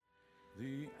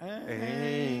The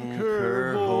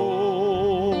anchor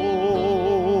holds,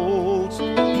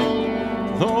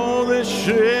 though the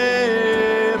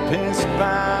ship is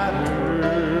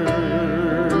battered.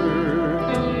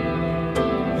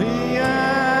 The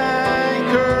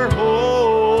anchor holds,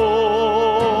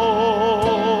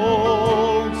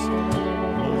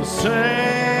 though the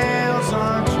sails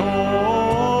are torn.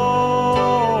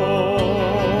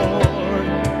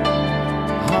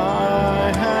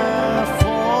 I have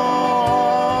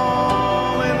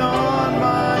fallen on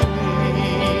my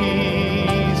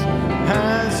knees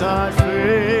as I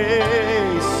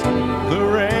face the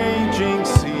raging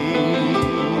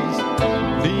seas.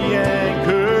 The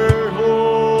anchor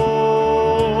holds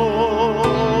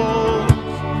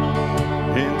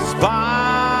in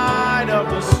spite of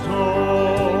the storm.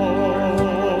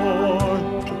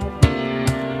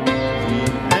 The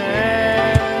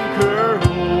anchor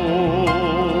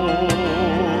holds,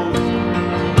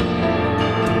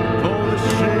 though the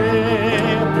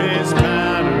ship is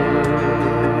battered.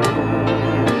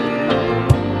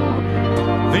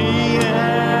 The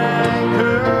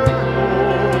anchor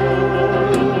holds,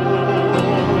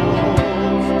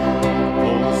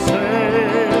 though the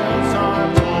sails are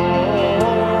torn.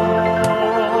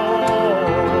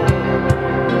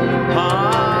 I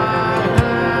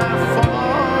have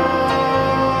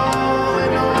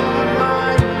fallen on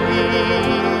my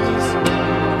knees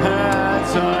as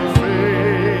I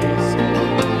face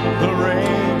the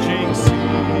raging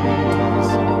seas.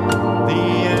 The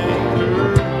anchor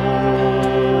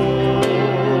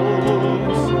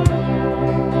holds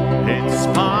in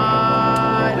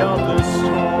spite of the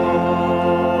storm.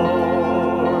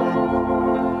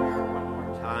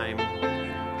 Time.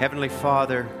 Heavenly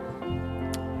Father,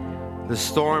 the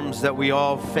storms that we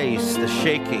all face, the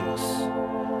shakings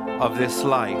of this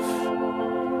life.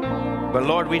 But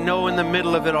Lord, we know in the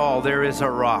middle of it all there is a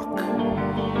rock.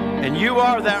 And you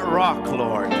are that rock,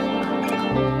 Lord.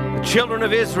 The children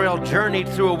of Israel journeyed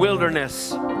through a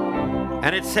wilderness,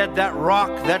 and it said that rock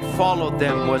that followed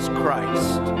them was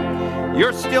Christ.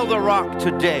 You're still the rock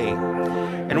today.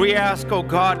 And we ask, oh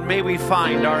God, may we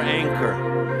find our anchor,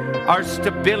 our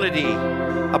stability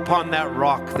upon that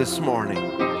rock this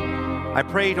morning. I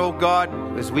prayed, oh God,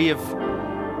 as we have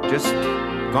just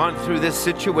gone through this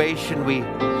situation, we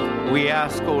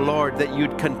ask, oh Lord, that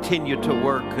you'd continue to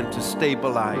work and to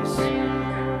stabilize.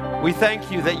 We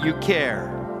thank you that you care.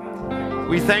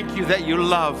 We thank you that you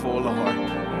love, oh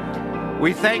Lord.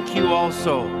 We thank you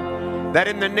also that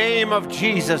in the name of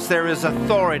Jesus there is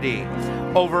authority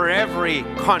over every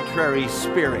contrary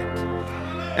spirit.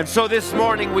 And so this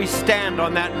morning we stand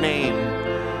on that name.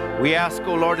 We ask,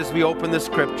 oh Lord, as we open the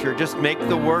scripture, just make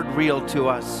the word real to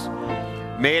us.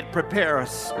 May it prepare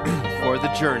us for the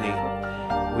journey.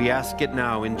 We ask it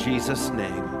now in Jesus'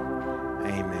 name.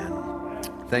 Amen.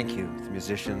 Thank you,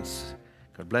 musicians.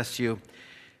 God bless you.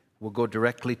 We'll go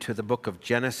directly to the book of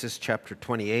Genesis chapter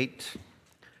 28.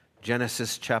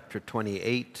 Genesis chapter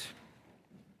 28.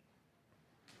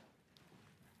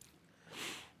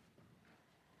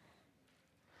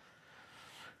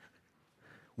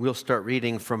 We'll start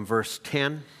reading from verse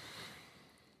 10.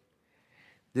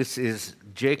 This is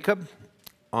Jacob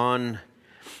on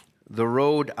the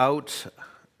road out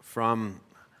from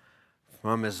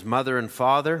his mother and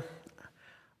father,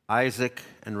 Isaac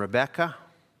and Rebekah.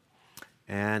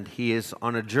 And he is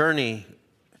on a journey,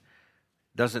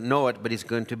 doesn't know it, but he's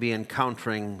going to be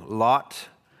encountering Lot.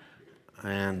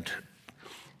 And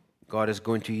God is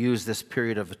going to use this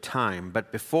period of time.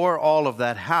 But before all of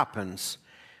that happens,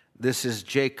 this is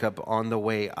Jacob on the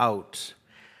way out.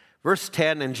 Verse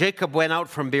 10, and Jacob went out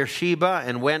from Beersheba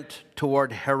and went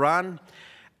toward Haran,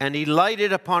 and he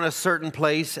lighted upon a certain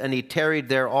place, and he tarried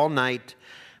there all night,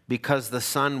 because the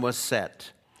sun was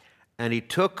set. And he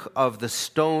took of the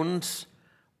stones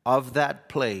of that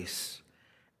place,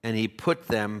 and he put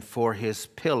them for his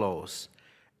pillows,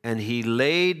 and he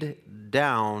laid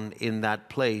down in that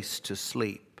place to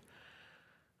sleep.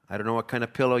 I don't know what kind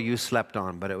of pillow you slept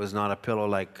on, but it was not a pillow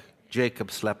like Jacob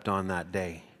slept on that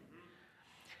day.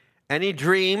 And he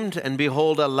dreamed, and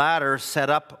behold, a ladder set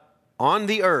up on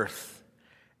the earth,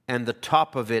 and the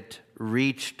top of it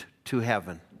reached to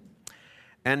heaven.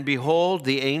 And behold,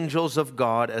 the angels of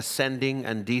God ascending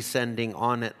and descending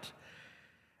on it.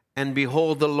 And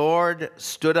behold, the Lord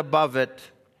stood above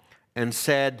it and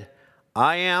said,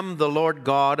 I am the Lord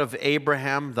God of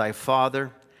Abraham thy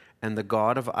father, and the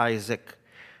God of Isaac.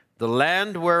 The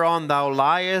land whereon thou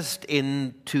liest,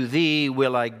 into thee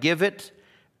will I give it,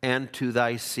 and to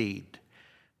thy seed.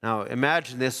 Now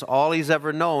imagine this, all he's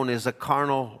ever known is a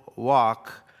carnal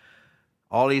walk.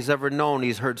 All he's ever known,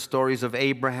 he's heard stories of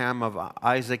Abraham, of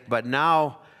Isaac, but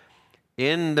now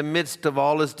in the midst of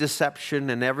all his deception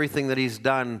and everything that he's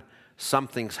done,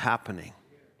 something's happening.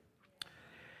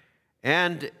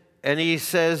 And he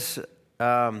says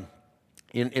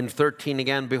in 13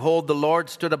 again, behold, the Lord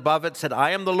stood above it, said,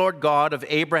 I am the Lord God of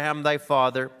Abraham thy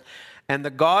father, and the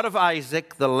God of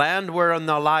Isaac, the land whereon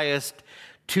thou liest,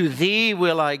 to thee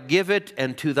will I give it,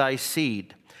 and to thy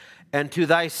seed. And to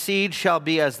thy seed shall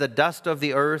be as the dust of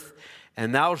the earth,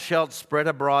 and thou shalt spread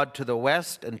abroad to the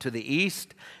west, and to the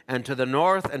east, and to the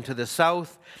north, and to the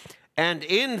south. And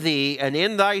in thee and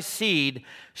in thy seed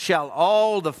shall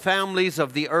all the families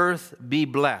of the earth be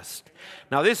blessed.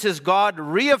 Now this is God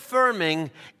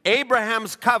reaffirming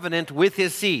Abraham's covenant with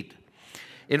his seed.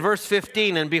 In verse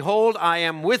 15, and behold, I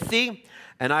am with thee,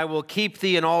 and I will keep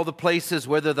thee in all the places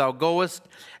whither thou goest,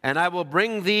 and I will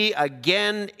bring thee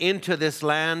again into this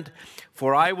land,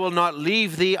 for I will not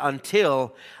leave thee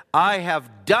until I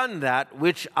have done that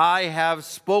which I have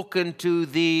spoken to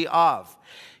thee of.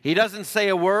 He doesn't say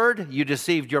a word, you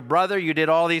deceived your brother, you did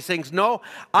all these things. No,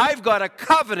 I've got a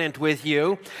covenant with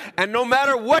you, and no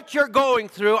matter what you're going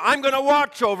through, I'm going to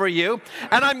watch over you,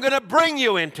 and I'm going to bring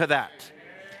you into that.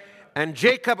 And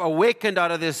Jacob awakened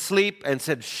out of this sleep and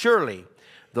said, surely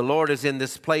the Lord is in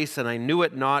this place, and I knew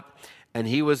it not. And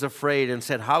he was afraid and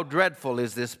said, how dreadful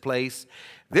is this place?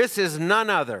 This is none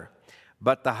other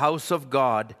but the house of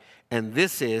God, and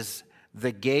this is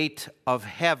the gate of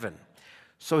heaven.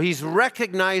 So he's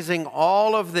recognizing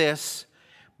all of this,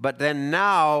 but then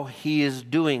now he is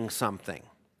doing something.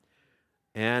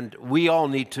 And we all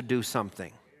need to do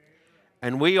something.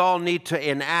 And we all need to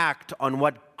enact on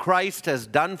what Christ has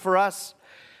done for us.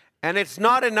 And it's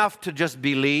not enough to just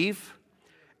believe.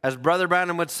 As Brother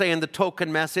Branham would say in the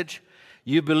token message,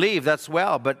 you believe, that's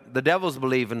well, but the devils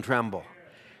believe and tremble.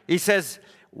 He says,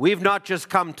 we've not just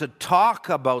come to talk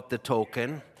about the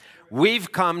token,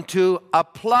 we've come to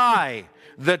apply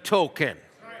the token.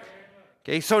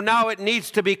 Okay, so now it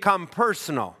needs to become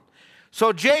personal.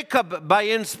 So Jacob, by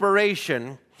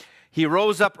inspiration, he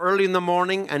rose up early in the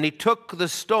morning and he took the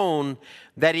stone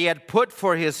that he had put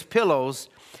for his pillows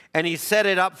and he set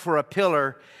it up for a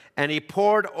pillar and he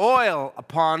poured oil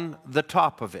upon the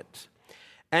top of it.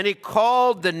 And he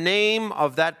called the name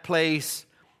of that place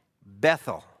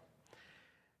Bethel.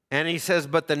 And he says,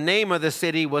 but the name of the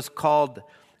city was called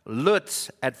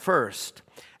Luz at first.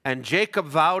 And Jacob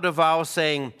vowed a vow,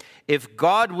 saying, if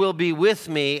God will be with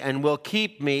me and will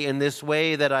keep me in this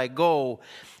way that I go,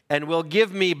 and will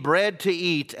give me bread to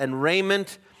eat and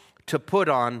raiment to put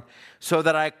on, so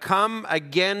that I come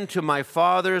again to my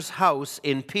father's house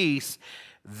in peace,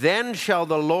 then shall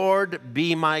the Lord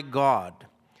be my God.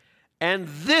 And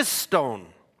this stone,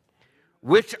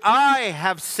 which I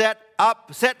have set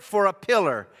for a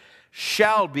pillar,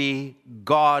 shall be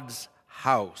God's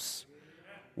house.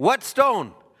 What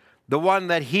stone? The one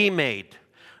that he made.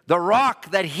 The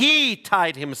rock that he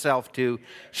tied himself to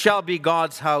shall be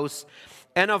God's house.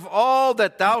 And of all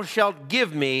that thou shalt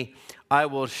give me, I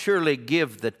will surely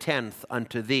give the tenth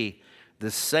unto thee.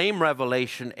 The same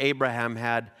revelation Abraham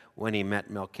had when he met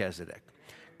Melchizedek.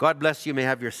 God bless you. You may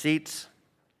have your seats.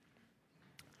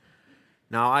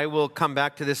 Now, I will come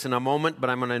back to this in a moment, but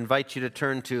I'm going to invite you to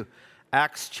turn to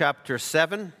Acts chapter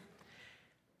 7.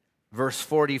 Verse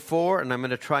 44, and I'm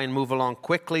going to try and move along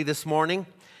quickly this morning,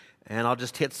 and I'll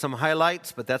just hit some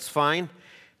highlights, but that's fine.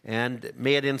 And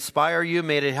may it inspire you,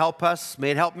 may it help us,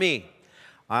 may it help me.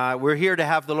 We're here to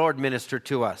have the Lord minister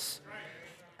to us.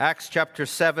 Acts chapter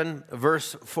 7,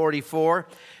 verse 44.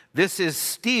 This is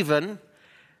Stephen,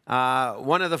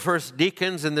 one of the first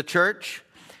deacons in the church,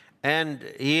 and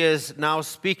he is now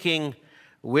speaking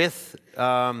with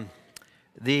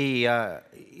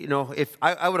if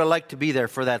I would have liked to be there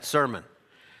for that sermon,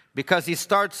 because he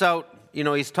starts out,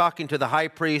 he's talking to the high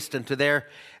priest and to there,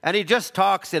 and he just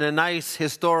talks in a nice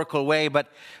historical way, but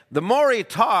the more he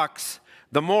talks,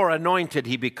 the more anointed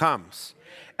he becomes.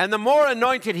 And the more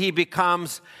anointed he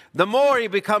becomes, the more he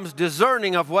becomes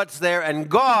discerning of what's there, and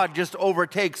God just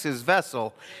overtakes his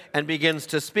vessel and begins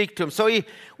to speak to him. So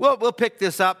we'll pick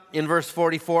this up in verse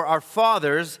 44. Our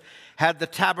fathers had the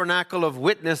tabernacle of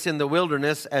witness in the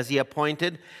wilderness as he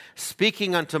appointed,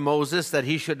 speaking unto Moses that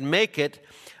he should make it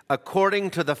according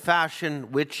to the fashion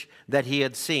that he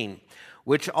had seen,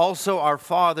 which also our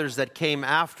fathers that came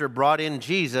after brought in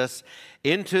Jesus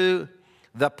into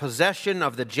the possession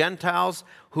of the Gentiles,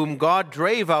 whom God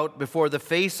drave out before the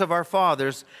face of our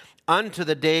fathers unto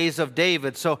the days of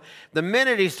David. So the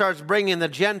minute he starts bringing the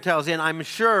Gentiles in, I'm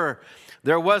sure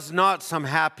there was not some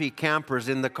happy campers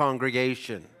in the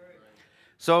congregation.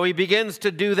 So he begins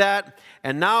to do that,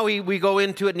 and now we go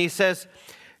into it, and he says,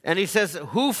 And he says,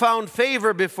 who found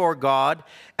favor before God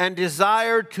and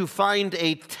desired to find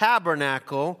a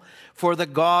tabernacle for the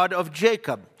God of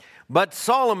Jacob. But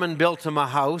Solomon built him a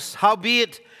house,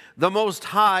 howbeit the Most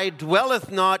High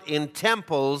dwelleth not in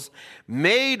temples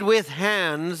made with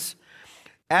hands,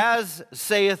 as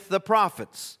saith the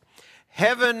prophets.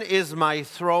 Heaven is my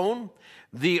throne,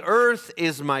 the earth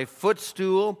is my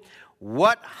footstool.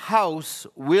 What house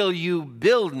will you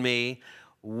build me?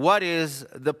 What is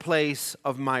the place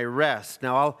of my rest?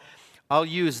 Now, I'll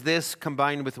use this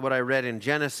combined with what I read in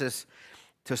Genesis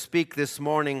to speak this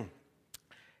morning.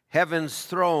 Heaven's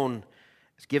throne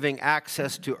is giving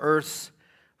access to earth's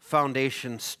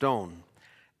foundation stone.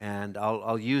 And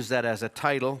I'll use that as a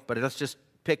title, but let's just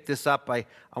pick this up. I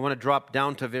want to drop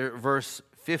down to verse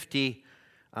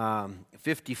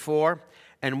 54.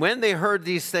 And when they heard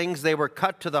these things, they were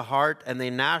cut to the heart, and they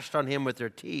gnashed on him with their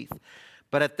teeth.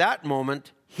 But at that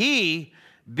moment, he,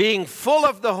 being full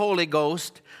of the Holy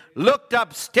Ghost, looked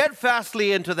up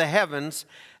steadfastly into the heavens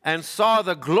and saw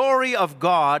the glory of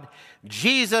God,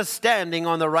 Jesus standing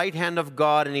on the right hand of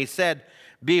God. And he said,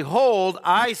 Behold,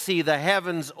 I see the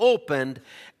heavens opened,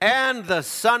 and the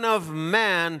Son of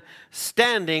Man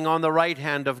standing on the right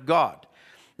hand of God.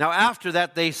 Now, after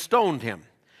that, they stoned him.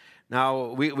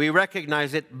 Now, we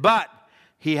recognize it, but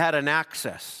he had an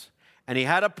access, and he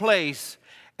had a place.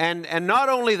 And not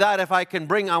only that,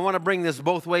 I want to bring this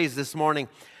both ways this morning.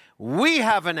 We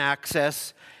have an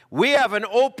access, we have an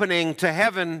opening to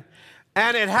heaven,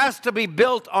 and it has to be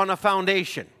built on a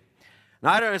foundation.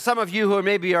 Now, I don't know, some of you who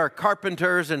maybe are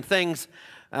carpenters and things,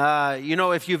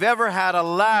 if you've ever had a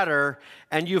ladder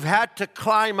and you've had to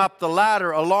climb up the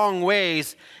ladder a long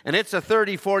ways, and it's a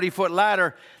 30, 40-foot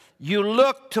ladder, you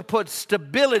look to put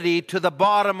stability to the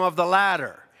bottom of the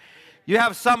ladder. You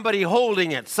have somebody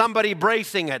holding it, somebody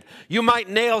bracing it. You might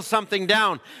nail something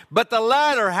down, but the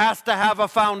ladder has to have a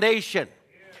foundation.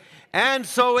 And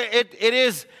so it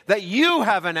is that you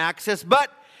have an access,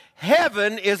 but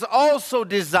heaven is also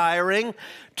desiring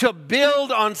to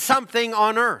build on something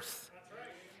on earth.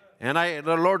 And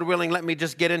the Lord willing, let me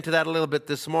just get into that a little bit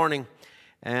this morning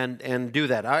and do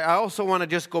that. I also want to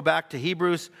just go back to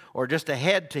Hebrews, or just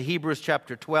ahead to Hebrews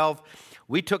chapter 12.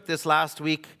 We took this last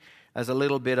week as a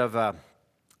little bit of a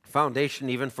foundation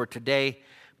even for today.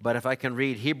 But if I can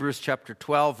read Hebrews chapter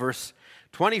 12, verse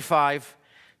 25,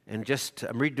 and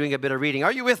I'm doing a bit of reading.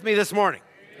 Are you with me this morning?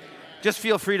 Amen. Just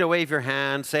feel free to wave your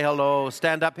hand, say hello,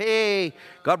 stand up. Hey,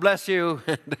 God bless you.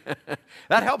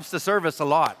 That helps the service a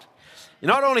lot. It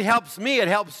not only helps me, it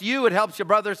helps you, it helps your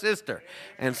brother, sister.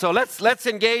 And so let's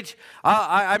engage.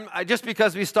 Just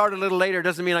because we start a little later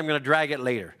doesn't mean I'm going to drag it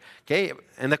later. Okay?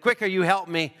 And the quicker you help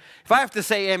me, if I have to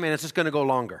say amen, it's just going to go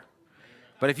longer.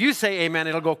 But if you say amen,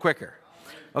 it'll go quicker.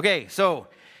 Okay, so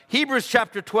Hebrews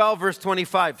chapter 12, verse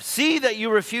 25. See that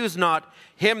you refuse not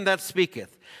him that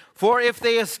speaketh. For if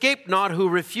they escape not who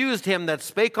refused him that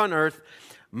spake on earth,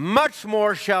 much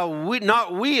more shall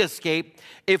we escape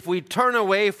if we turn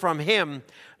away from him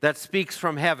that speaks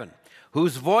from heaven,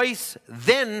 whose voice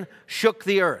then shook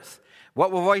the earth.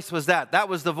 What voice was that? That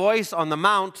was the voice on the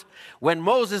mount when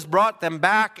Moses brought them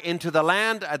back into the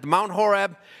land at Mount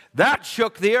Horeb. That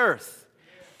shook the earth.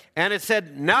 And it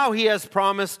said, now he has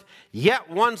promised, yet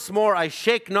once more I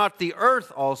shake not the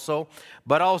earth also,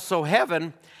 but also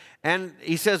heaven. And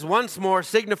he says once more,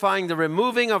 signifying the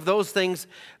removing of those things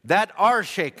that are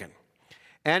shaken.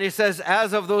 And he says,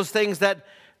 as of those things that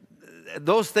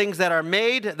are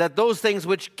made, that those things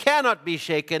which cannot be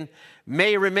shaken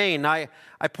may remain. I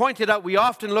pointed out, we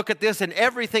often look at this and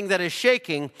everything that is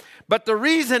shaking, but the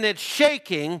reason it's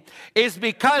shaking is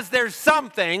because there's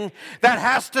something that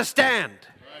has to stand.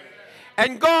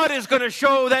 And God is going to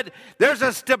show that there's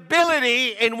a stability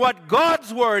in what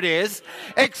God's word is,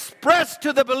 expressed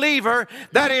to the believer,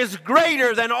 that is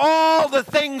greater than all the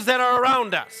things that are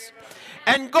around us.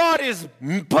 And God is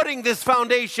putting this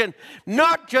foundation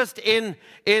not just in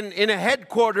a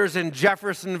headquarters in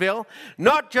Jeffersonville,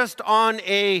 not just on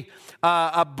a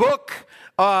book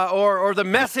or the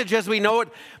message as we know it,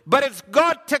 but it's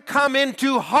got to come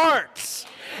into hearts.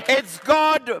 It's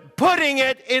God putting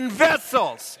it in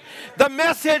vessels. The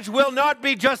message will not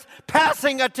be just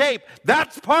passing a tape.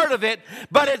 That's part of it,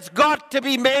 but it's got to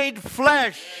be made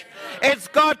flesh. It's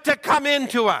got to come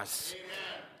into us.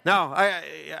 Now,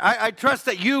 I trust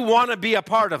that you want to be a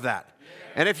part of that.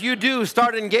 And if you do,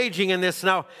 start engaging in this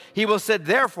now. He will say,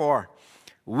 therefore,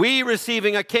 we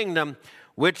receiving a kingdom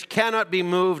which cannot be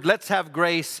moved, let's have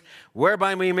grace,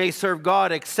 whereby we may serve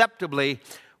God acceptably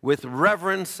with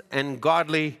reverence and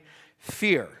godly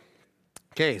fear.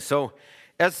 Okay, so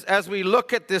as we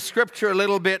look at this scripture a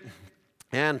little bit,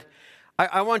 and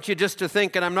I want you just to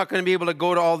think, and I'm not going to be able to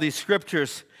go to all these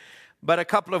scriptures, but a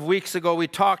couple of weeks ago we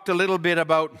talked a little bit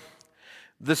about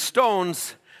the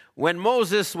stones when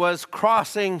Moses was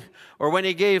crossing, or when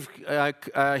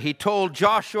he told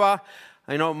Joshua,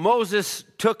 Moses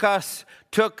took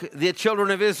the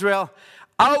children of Israel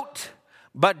out,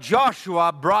 but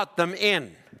Joshua brought them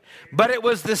in. But it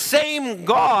was the same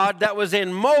God that was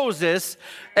in Moses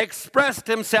expressed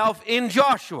himself in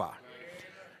Joshua.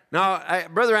 Now,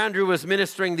 Brother Andrew was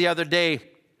ministering the other day,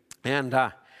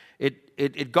 and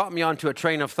it got me onto a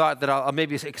train of thought that I'll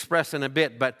maybe express in a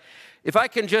bit. But if I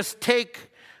can just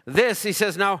take this, he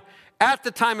says, now, at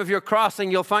the time of your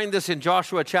crossing, you'll find this in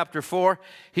Joshua chapter 4.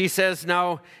 He says,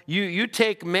 now, you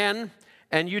take men,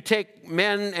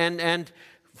 and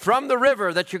from the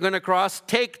river that you're going to cross,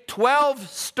 take 12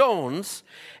 stones,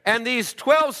 and these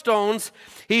 12 stones,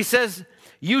 he says,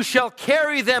 you shall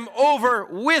carry them over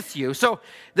with you. So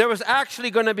there was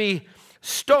actually going to be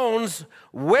stones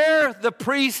where the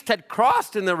priest had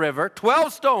crossed in the river,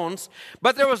 12 stones,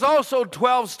 but there was also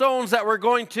 12 stones that were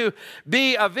going to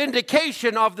be a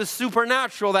vindication of the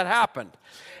supernatural that happened.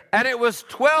 And it was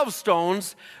 12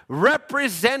 stones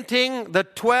representing the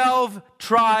 12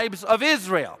 tribes of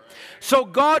Israel. So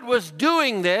God was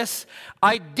doing this,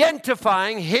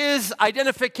 identifying his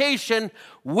identification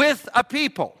with a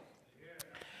people.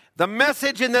 The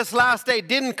message in this last day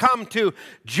didn't come to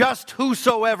just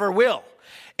whosoever will.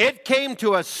 It came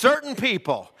to a certain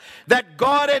people that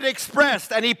God had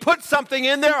expressed, and he put something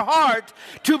in their heart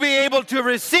to be able to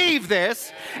receive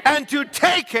this and to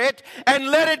take it and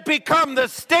let it become the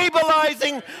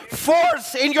stabilizing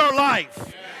force in your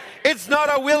life. It's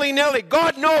not a willy-nilly.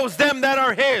 God knows them that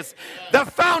are his. The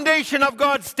foundation of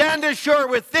God, stand assured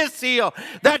with this seal,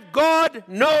 that God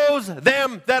knows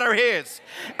them that are his.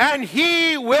 And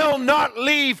he will not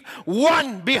leave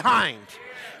one behind.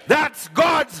 That's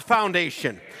God's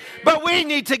foundation. But we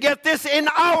need to get this in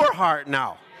our heart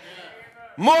now.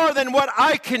 More than what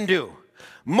I can do.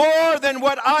 More than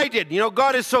what I did.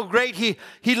 God is so great, he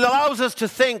allows us to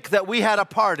think that we had a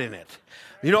part in it.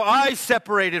 I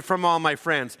separated from all my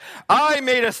friends. I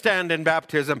made a stand in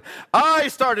baptism. I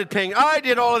started paying. I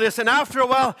did all of this. And after a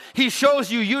while, he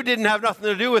shows you didn't have nothing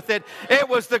to do with it. It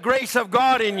was the grace of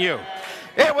God in you.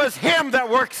 It was him that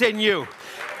works in you.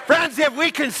 Friends, if we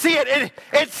can see it,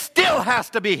 it still has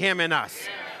to be him in us.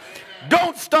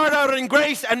 Don't start out in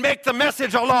grace and make the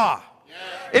message a law.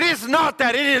 It is not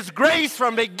that. It is grace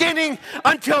from beginning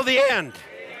until the end.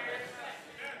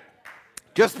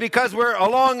 Just because we're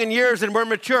along in years and we're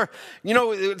mature,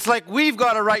 it's like we've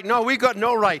got a right. No, we've got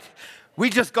no right. We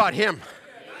just got him.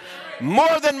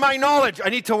 More than my knowledge, I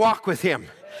need to walk with him.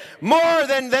 More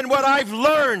than what I've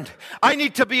learned, I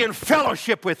need to be in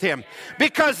fellowship with him.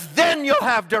 Because then you'll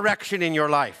have direction in your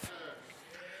life.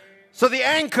 So the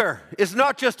anchor is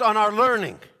not just on our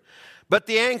learning, but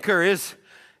the anchor is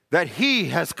that he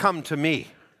has come to me.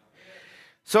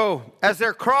 So as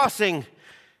they're crossing,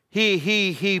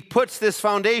 he puts this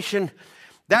foundation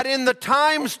that in the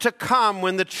times to come,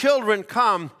 when the children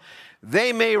come,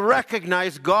 they may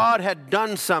recognize God had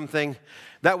done something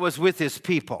that was with his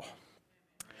people.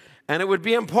 And it would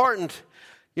be important,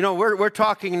 we're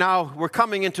talking now, we're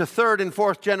coming into third and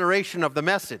fourth generation of the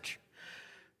message.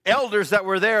 Elders that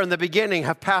were there in the beginning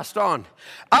have passed on.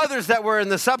 Others that were in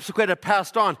the subsequent have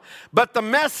passed on. But the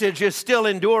message is still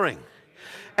enduring.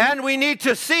 And we need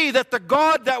to see that the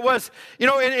God that was, in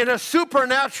a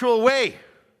supernatural way.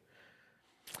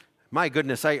 My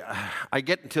goodness, I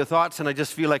get into thoughts and I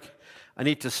just feel like I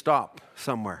need to stop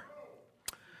somewhere.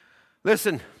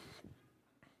 Listen.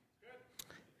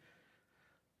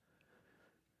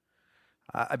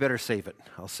 I better save it.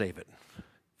 I'll save it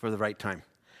for the right time.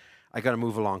 I got to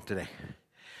move along today.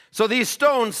 So these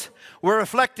stones were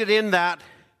reflected in that.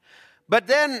 But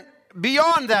then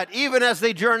beyond that, even as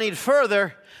they journeyed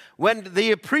further, when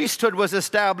the priesthood was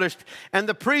established, and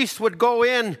the priest would go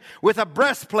in with a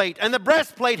breastplate, and the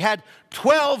breastplate had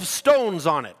 12 stones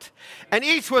on it. And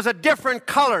each was a different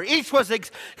color. Each was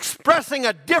expressing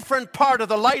a different part of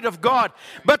the light of God.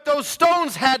 But those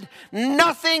stones had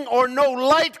nothing or no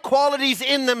light qualities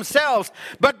in themselves.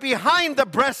 But behind the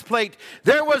breastplate,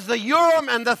 there was the Urim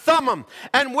and the Thummim.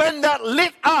 And when that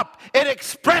lit up, it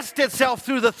expressed itself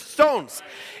through the stones.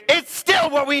 It's still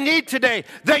what we need today,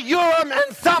 the Urim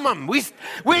and Thummim.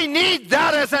 We need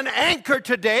that as an anchor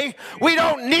today. We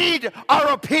don't need our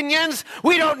opinions.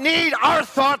 We don't need our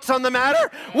thoughts on the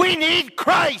matter. We need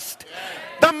Christ.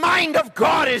 The mind of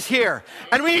God is here,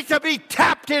 and we need to be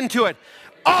tapped into it.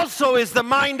 Also is the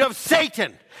mind of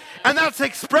Satan. And that's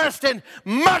expressed in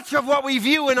much of what we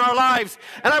view in our lives.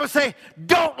 And I would say,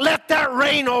 don't let that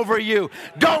reign over you.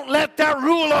 Don't let that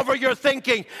rule over your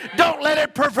thinking. Don't let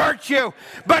it pervert you.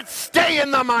 But stay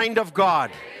in the mind of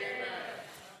God.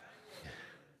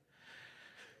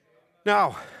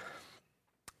 Now,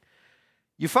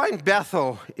 you find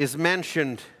Bethel is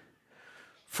mentioned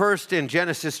first in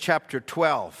Genesis chapter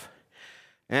 12.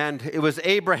 And it was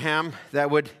Abraham that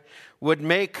would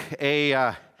make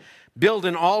build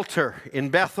an altar in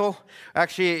Bethel.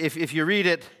 Actually, if you read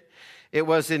it, it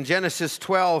was in Genesis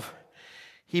 12.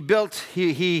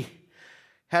 He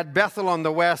had Bethel on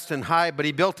the west and high, but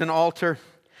he built an altar.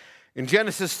 In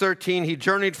Genesis 13, he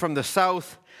journeyed from the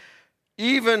south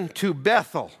even to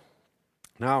Bethel.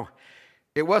 Now,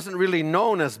 it wasn't really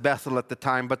known as Bethel at the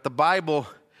time, but the Bible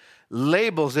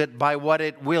labels it by what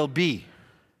it will be,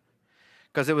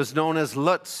 because it was known as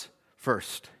Luz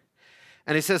first.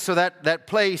 And he says, so that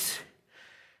place,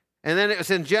 and then it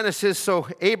was in Genesis, so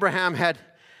Abraham had,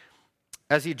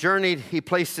 as he journeyed, he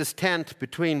placed his tent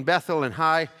between Bethel and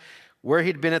Hai, where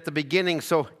he'd been at the beginning.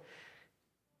 So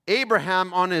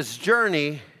Abraham, on his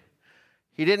journey,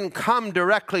 he didn't come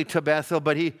directly to Bethel,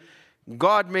 but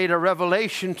God made a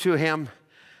revelation to him,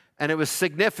 and it was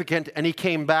significant, and he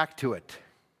came back to it.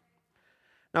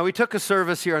 Now, we took a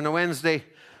service here on a Wednesday,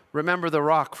 remember the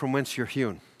rock from whence you're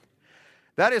hewn.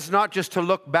 That is not just to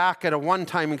look back at a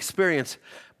one-time experience,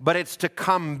 but it's to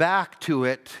come back to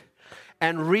it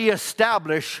and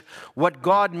reestablish what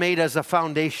God made as a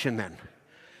foundation then.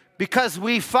 Because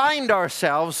we find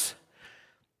ourselves,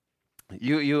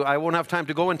 I won't have time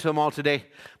to go into them all today,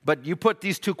 but you put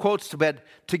these two quotes to bed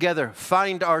together,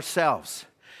 find ourselves.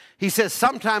 He says,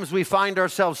 sometimes we find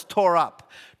ourselves tore up,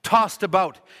 tossed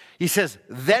about. He says,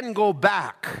 then go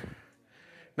back.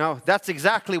 Now, that's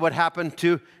exactly what happened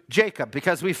to Jacob,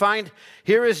 because we find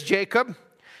here is Jacob,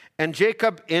 and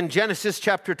Jacob in Genesis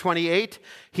chapter 28,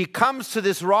 he comes to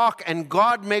this rock, and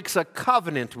God makes a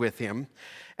covenant with him,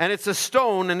 and it's a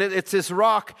stone, and it's this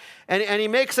rock, and he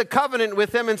makes a covenant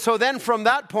with him, and so then from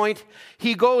that point,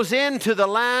 he goes into the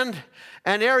land,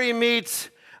 and there he meets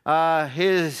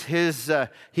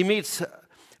he meets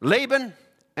Laban,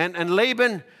 and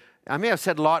Laban, I may have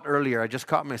said Lot earlier, I just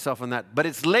caught myself on that, but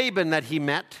it's Laban that he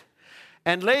met.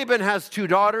 And Laban has two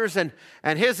daughters, and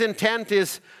his intent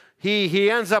is he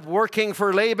ends up working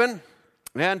for Laban.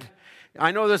 And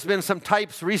I know there's been some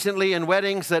types recently in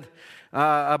weddings that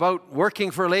about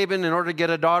working for Laban in order to get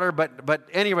a daughter, but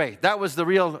anyway, that was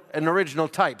an original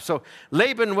type. So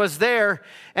Laban was there,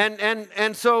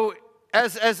 and so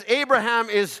as Abraham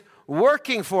is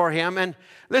working for him, and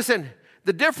listen,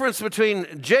 the difference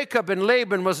between Jacob and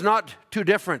Laban was not too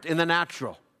different in the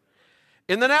natural.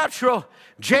 In the natural,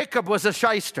 Jacob was a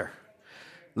shyster.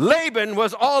 Laban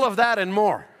was all of that and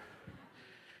more.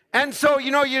 And so,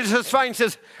 you just find,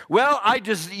 says, well,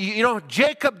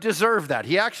 Jacob deserved that.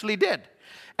 He actually did.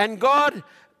 And God,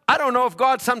 I don't know if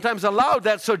God sometimes allowed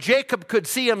that so Jacob could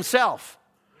see himself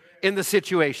in the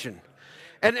situation.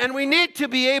 And we need to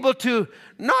be able to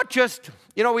not just,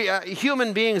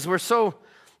 human beings,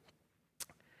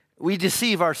 we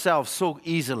deceive ourselves so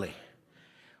easily.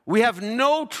 We have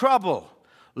no trouble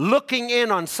looking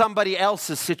in on somebody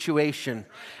else's situation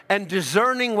and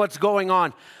discerning what's going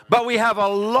on. But we have a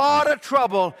lot of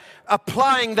trouble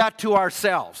applying that to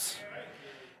ourselves.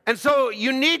 And so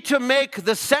you need to make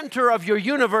the center of your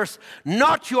universe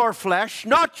not your flesh,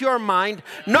 not your mind,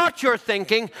 not your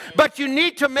thinking, but you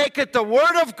need to make it the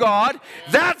Word of God.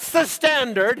 That's the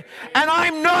standard. And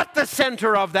I'm not the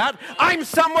center of that. I'm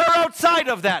somewhere outside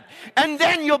of that. And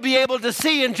then you'll be able to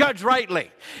see and judge rightly.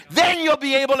 Then you'll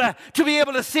be able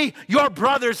to see your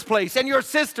brother's place and your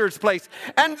sister's place.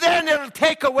 And then it'll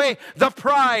take away the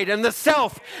pride and the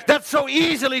self that so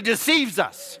easily deceives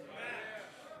us.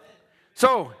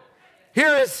 So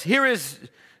here is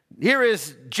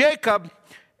Jacob,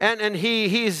 and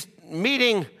he's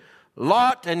meeting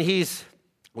Lot, and I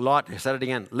said it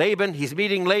again, Laban. He's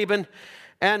meeting Laban,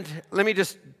 and let me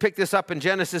just pick this up in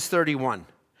Genesis 31.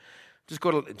 Just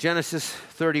go to Genesis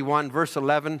 31, verse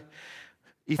 11.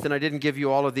 Ethan, I didn't give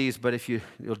you all of these, but if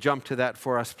you'll jump to that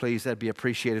for us, please, that'd be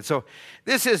appreciated. So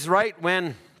this is right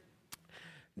when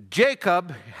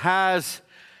Jacob has,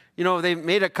 they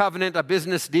made a covenant, a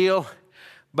business deal.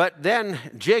 But then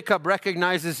Jacob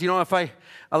recognizes, if I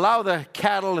allow the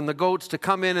cattle and the goats to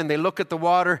come in and they look at the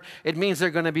water, it means they're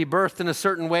going to be birthed in a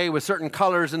certain way with certain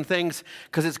colors and things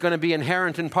because it's going to be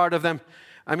inherent in part of them.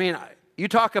 I mean, you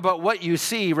talk about what you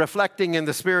see reflecting in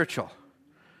the spiritual.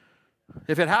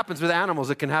 If it happens with animals,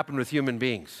 it can happen with human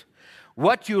beings.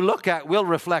 What you look at will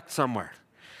reflect somewhere.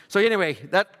 So anyway,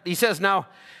 that he says now,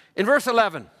 in verse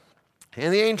 11,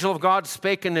 And the angel of God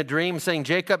spake in a dream, saying,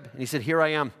 Jacob, and he said, Here I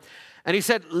am. And he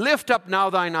said, Lift up now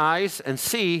thine eyes and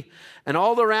see, and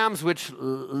all the rams which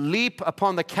leap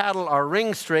upon the cattle are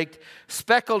ring-straked,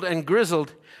 speckled and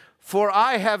grizzled, for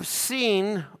I have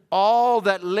seen all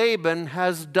that Laban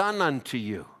has done unto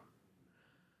you.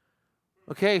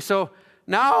 Okay, so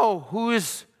now who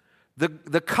is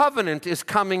the covenant is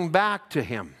coming back to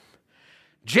him.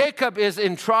 Jacob is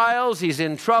in trials, he's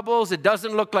in troubles. It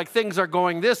doesn't look like things are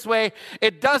going this way.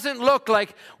 It doesn't look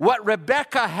like what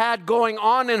Rebekah had going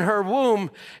on in her womb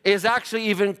is actually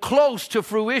even close to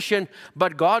fruition,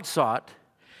 but God saw it.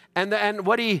 And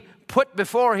what he put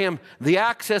before him, the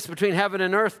access between heaven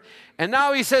and earth. And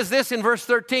now he says this in verse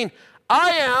 13,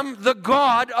 I am the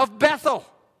God of Bethel,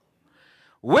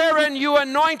 wherein you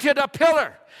anointed a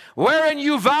pillar, wherein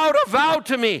you vowed a vow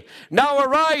to me. Now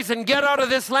arise and get out of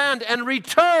this land and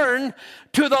return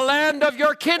to the land of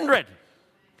your kindred.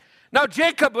 Now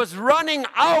Jacob was running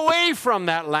away from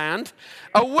that land,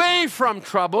 away from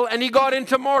trouble, and he got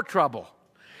into more trouble.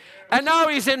 And now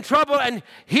he's in trouble, and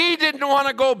he didn't want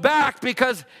to go back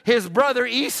because his brother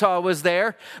Esau was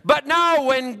there. But now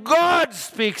when God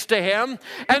speaks to him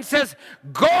and says,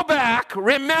 go back,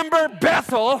 remember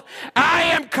Bethel, I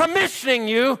am commissioning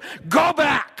you, go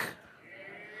back.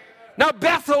 Now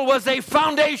Bethel was a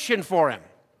foundation for him.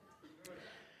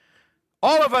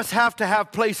 All of us have to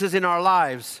have places in our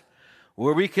lives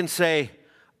where we can say,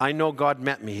 I know God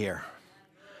met me here.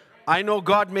 I know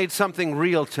God made something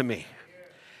real to me.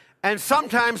 And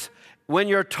sometimes when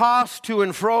you're tossed to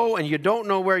and fro and you don't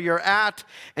know where you're at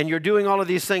and you're doing all of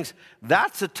these things,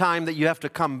 that's a time that you have to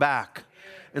come back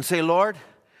and say, Lord,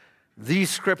 these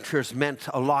scriptures meant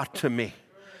a lot to me.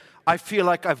 I feel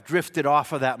like I've drifted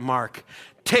off of that mark.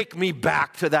 Take me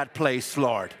back to that place,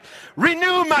 Lord.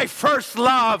 Renew my first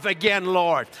love again,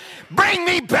 Lord. Bring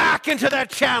me back into that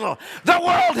channel. The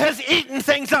world has eaten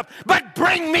things up, but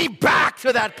bring me back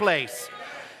to that place.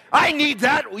 I need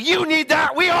that. You need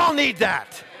that. We all need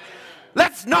that.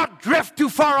 Let's not drift too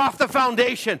far off the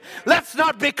foundation. Let's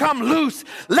not become loose.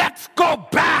 Let's go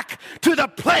back to the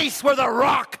place where the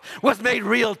rock was made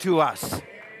real to us.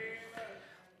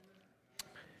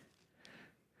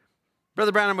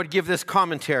 Brother Branham would give this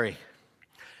commentary.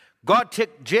 God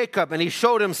took Jacob and he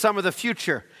showed him some of the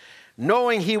future,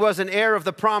 knowing he was an heir of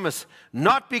the promise,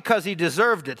 not because he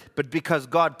deserved it, but because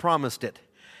God promised it.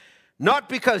 Not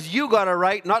because you got it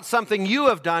right, not something you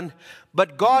have done,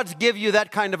 but God's give you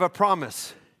that kind of a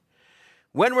promise.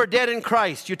 When we're dead in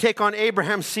Christ, you take on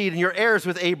Abraham's seed and you're heirs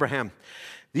with Abraham.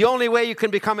 The only way you can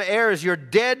become an heir is you're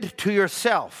dead to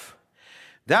yourself.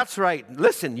 That's right.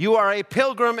 Listen, you are a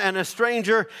pilgrim and a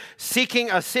stranger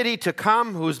seeking a city to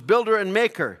come whose builder and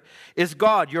maker is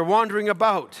God. You're wandering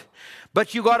about,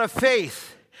 but you got a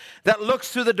faith that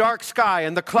looks through the dark sky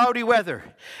and the cloudy weather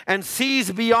and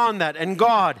sees beyond that and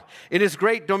God in his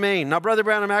great domain. Now, Brother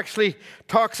Branham actually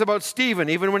talks about Stephen,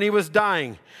 even when he was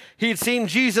dying. He'd seen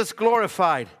Jesus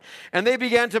glorified, and they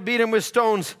began to beat him with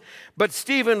stones, but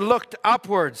Stephen looked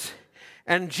upwards,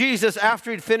 and Jesus,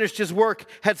 after he'd finished his work,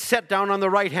 had sat down on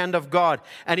the right hand of God,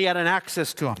 and he had an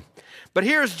access to him. But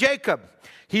here's Jacob.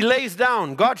 He lays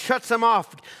down. God shuts him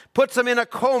off, puts him in a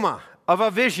coma of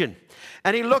a vision.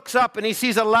 And he looks up and he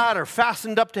sees a ladder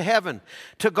fastened up to heaven,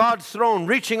 to God's throne,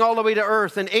 reaching all the way to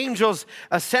earth, and angels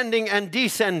ascending and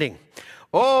descending.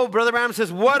 Oh, Brother Branham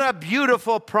says, what a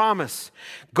beautiful promise.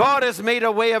 God has made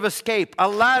a way of escape, a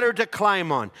ladder to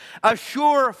climb on, a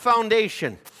sure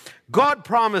foundation. God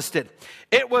promised it.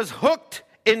 It was hooked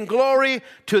in glory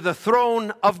to the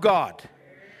throne of God.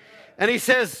 And he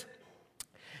says,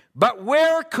 but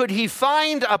where could he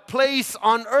find a place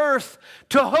on earth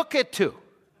to hook it to?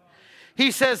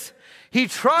 He says he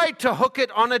tried to hook it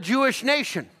on a Jewish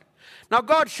nation. Now,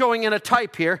 God's showing in a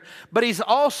type here, but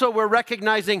we're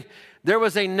recognizing there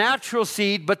was a natural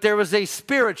seed, but there was a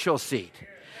spiritual seed.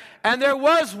 And there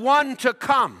was one to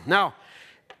come. Now,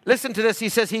 listen to this. He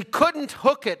says he couldn't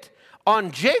hook it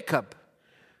on Jacob.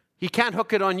 He can't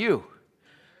hook it on you.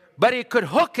 But he could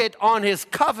hook it on his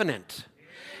covenant.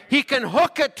 He can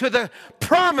hook it to the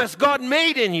promise God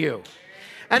made in you.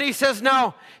 And he says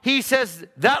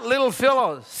that little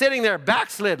fellow sitting there,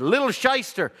 backslid, little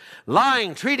shyster,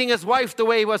 lying, treating his wife the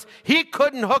way he was, he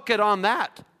couldn't hook it on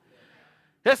that.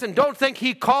 Listen, don't think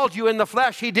he called you in the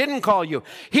flesh. He didn't call you.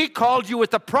 He called you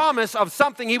with the promise of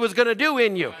something he was going to do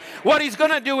in you, what he's going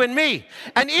to do in me.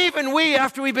 And even we,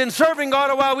 after we've been serving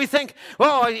God a while, we think,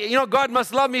 oh, God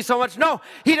must love me so much. No,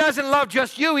 he doesn't love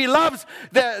just you. He loves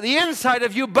the inside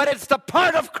of you, but it's the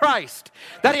part of Christ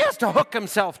that he has to hook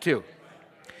himself to.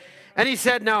 And he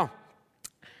said, now,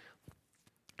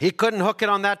 he couldn't hook it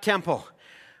on that temple,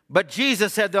 But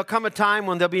Jesus said there'll come a time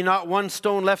when there'll be not one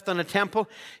stone left on the temple.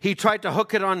 He tried to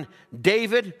hook it on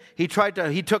David. He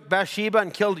took Bathsheba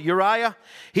and killed Uriah.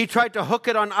 He tried to hook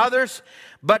it on others.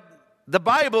 But the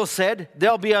Bible said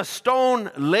there'll be a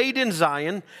stone laid in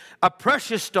Zion, a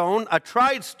precious stone, a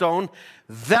tried stone,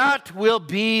 that will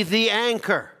be the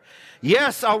anchor.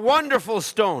 Yes, a wonderful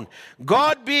stone.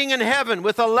 God being in heaven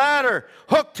with a ladder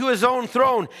hooked to his own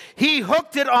throne. He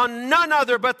hooked it on none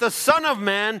other but the Son of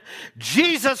Man,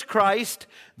 Jesus Christ,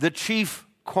 the chief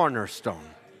cornerstone.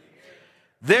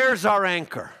 There's our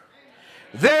anchor.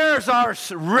 There's our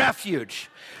refuge.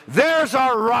 There's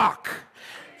our rock.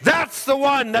 That's the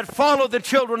one that followed the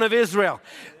children of Israel.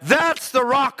 That's the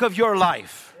rock of your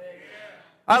life.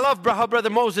 I love how Brother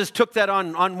Moses took that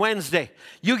on Wednesday.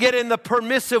 You get in the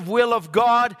permissive will of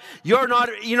God. You're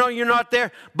not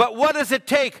there. But what does it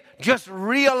take? Just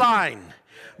realign.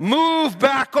 Move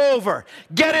back over.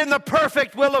 Get in the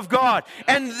perfect will of God.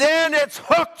 And then it's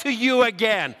hooked to you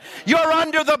again. You're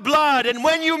under the blood. And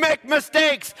when you make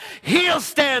mistakes, he'll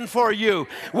stand for you.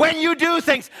 When you do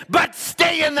things, but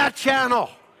stay in that channel.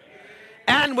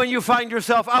 And when you find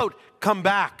yourself out, come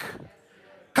back.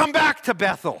 Come back to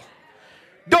Bethel.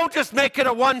 Don't just make it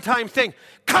a one-time thing.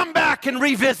 Come back and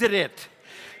revisit it.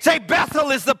 Say, Bethel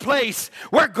is the place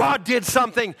where God did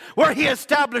something, where he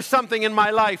established something in my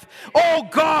life. Oh,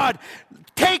 God,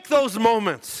 take those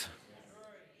moments.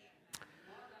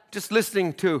 Just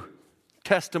listening to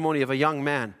testimony of a young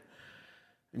man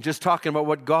and just talking about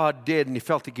what God did, and he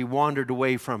felt like he wandered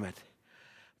away from it.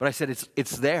 But I said,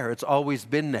 it's there. It's always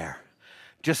been there.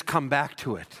 Just come back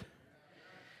to it.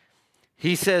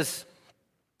 He says,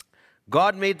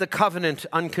 God made the covenant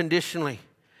unconditionally,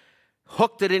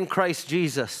 hooked it in Christ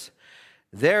Jesus.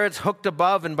 There it's hooked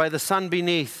above and by the sun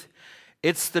beneath.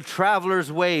 It's the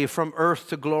traveler's way from earth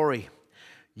to glory.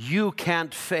 You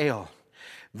can't fail.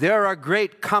 There are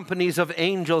great companies of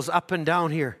angels up and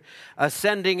down here,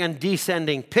 ascending and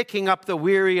descending, picking up the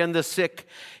weary and the sick,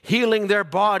 healing their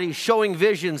bodies, showing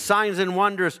visions, signs and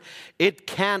wonders. It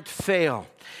can't fail.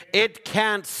 It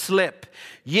can't slip.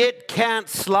 It can't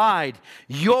slide.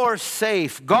 You're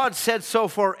safe. God said so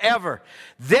forever.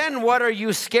 Then what are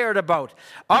you scared about?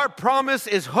 Our promise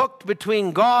is hooked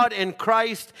between God and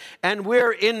Christ, and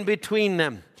we're in between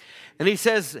them. And he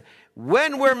says,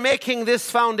 when we're making this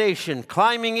foundation,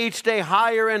 climbing each day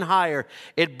higher and higher,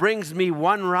 it brings me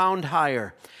one round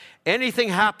higher. Anything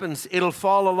happens, it'll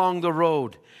fall along the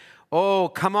road. Oh,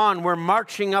 come on, we're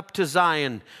marching up to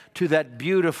Zion, to that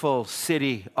beautiful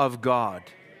city of God.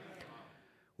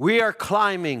 We are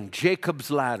climbing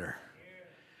Jacob's ladder.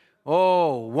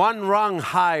 Oh, one rung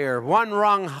higher, one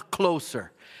rung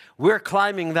closer. We're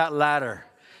climbing that ladder.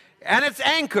 And it's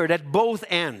anchored at both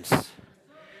ends.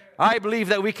 I believe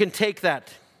that we can take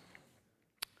that.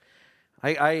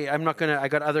 I'm not going to, I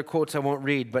got other quotes I won't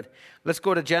read, but let's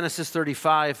go to Genesis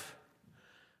 35.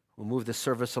 We'll move the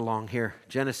service along here.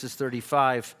 Genesis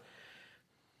 35.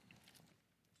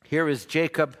 Here is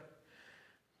Jacob.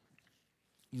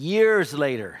 Years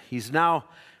later, he's now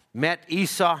met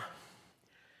Esau.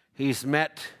 He's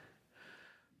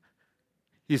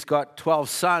got 12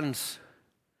 sons.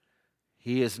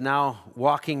 He is now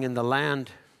walking in the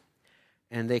land.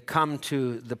 And they come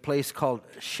to the place called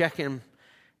Shechem.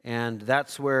 And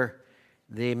that's where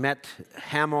they met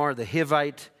Hamor, the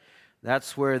Hivite.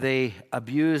 That's where they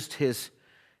abused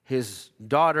his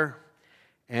daughter.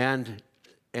 And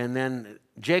then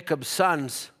Jacob's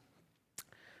sons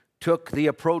took the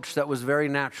approach that was very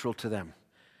natural to them.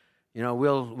 You know,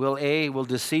 we'll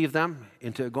deceive them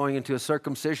into going into a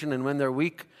circumcision, and when they're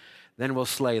weak, then we'll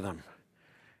slay them.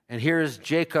 And here's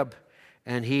Jacob,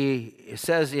 and he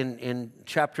says in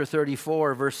chapter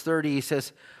 34, verse 30, he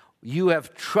says, you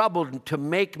have troubled to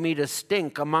make me to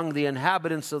stink among the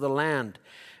inhabitants of the land.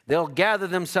 They'll gather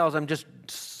themselves, I'm just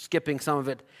skipping some of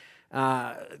it,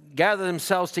 gather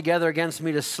themselves together against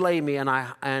me to slay me, and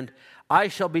I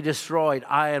shall be destroyed,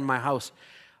 I and my house.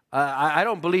 I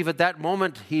don't believe at that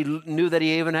moment he knew that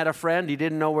he even had a friend. He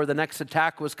didn't know where the next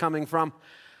attack was coming from.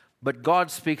 But God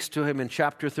speaks to him in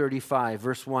chapter 35,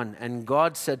 verse 1. And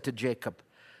God said to Jacob,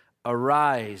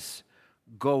 arise,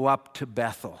 go up to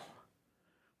Bethel.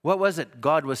 What was it?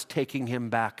 God was taking him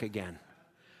back again.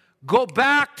 Go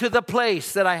back to the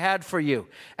place that I had for you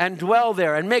and dwell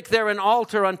there and make there an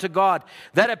altar unto God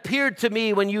that appeared to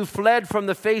me when you fled from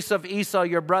the face of Esau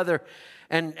your brother.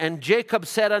 And Jacob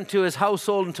said unto his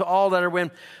household and to all that are with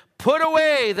him, put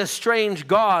away the strange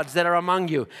gods that are among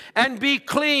you and be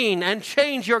clean and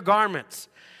change your garments.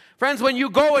 Friends, when you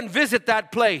go and visit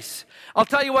that place, I'll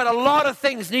tell you what, a lot of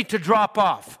things need to drop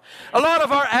off. A lot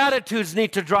of our attitudes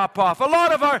need to drop off. A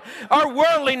lot of our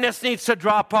worldliness needs to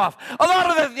drop off. A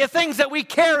lot of the things that we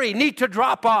carry need to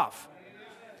drop off.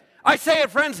 I say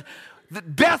it, friends,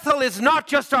 Bethel is not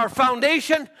just our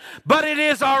foundation, but it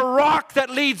is our rock that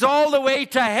leads all the way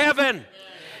to heaven.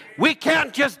 We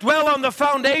can't just dwell on the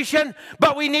foundation,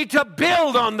 but we need to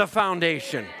build on the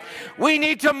foundation. We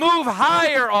need to move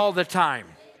higher all the time.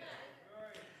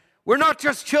 We're not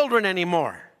just children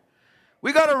anymore.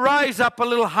 We got to rise up a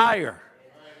little higher.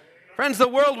 Friends, the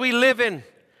world we live in,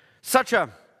 such a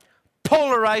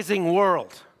polarizing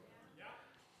world.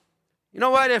 You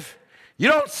know what? If you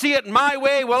don't see it my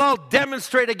way, well, I'll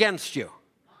demonstrate against you.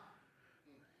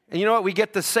 And you know what? We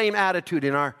get the same attitude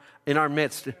in our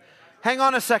midst. Hang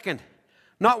on a second.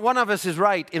 Not one of us is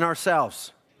right in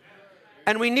ourselves.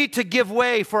 And we need to give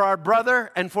way for our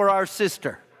brother and for our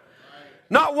sister.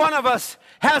 Not one of us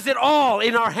has it all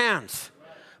in our hands,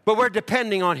 but we're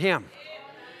depending on him.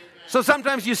 So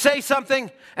sometimes you say something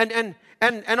and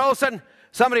all of a sudden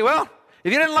somebody, well,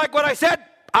 if you didn't like what I said,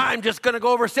 I'm just going to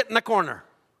go over sit in the corner.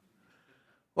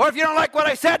 Or if you don't like what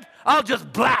I said, I'll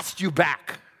just blast you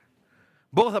back.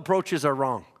 Both approaches are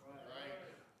wrong.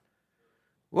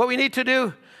 What we need to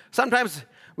do, sometimes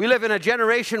we live in a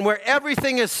generation where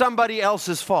everything is somebody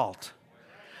else's fault.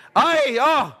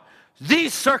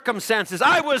 These circumstances,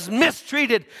 I was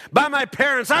mistreated by my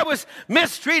parents. I was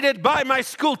mistreated by my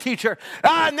school teacher.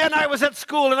 And then I was at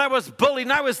school and I was bullied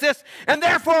and I was this. And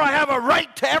therefore I have a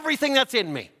right to everything that's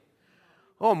in me.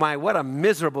 Oh my, what a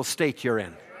miserable state you're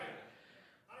in.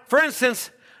 For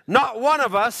instance, not one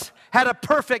of us had a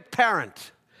perfect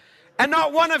parent. And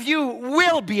not one of you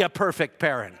will be a perfect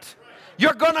parent.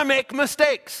 You're going to make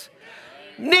mistakes.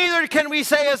 Neither can we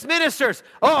say as ministers,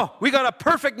 oh, we got a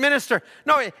perfect minister.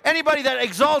 No, anybody that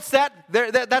exalts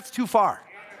that's too far.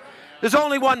 There's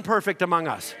only one perfect among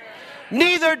us.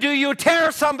 Neither do you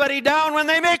tear somebody down when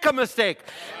they make a mistake.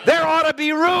 There ought to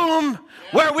be room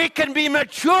where we can be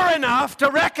mature enough to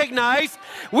recognize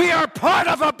we are part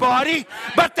of a body,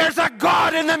 but there's a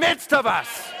God in the midst of us.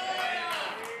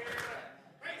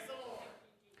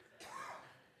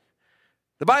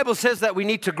 The Bible says that we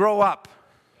need to grow up.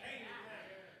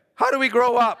 How do we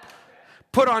grow up?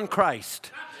 Put on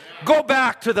Christ. Go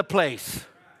back to the place.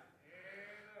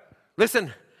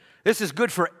 Listen, this is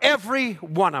good for every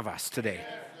one of us today.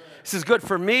 This is good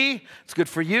for me. It's good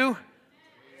for you.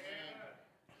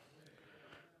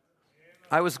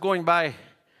 I was going by,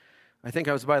 I think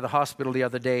I was by the hospital the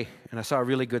other day, and I saw a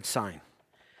really good sign.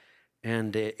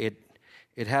 And it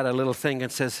had a little thing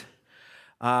that says,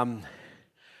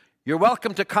 you're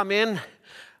welcome to come in,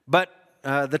 but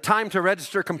the time to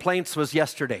register complaints was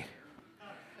yesterday.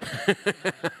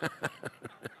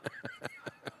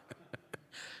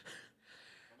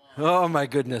 Oh, my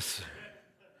goodness.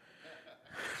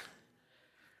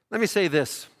 Let me say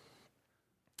this.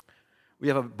 We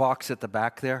have a box at the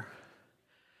back there.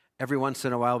 Every once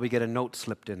in a while, we get a note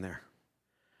slipped in there.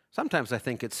 Sometimes I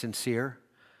think it's sincere.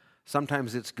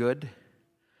 Sometimes it's good.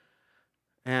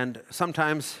 And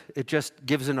sometimes it just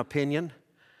gives an opinion.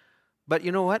 But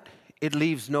you know what? It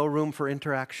leaves no room for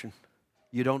interaction.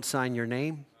 You don't sign your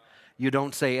name. You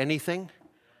don't say anything.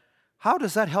 How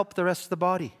does that help the rest of the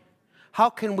body? How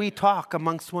can we talk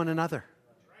amongst one another?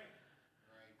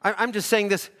 I'm just saying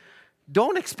this.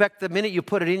 Don't expect the minute you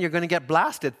put it in, you're going to get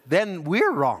blasted. Then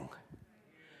we're wrong.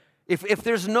 If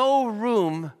there's no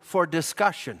room for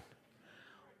discussion,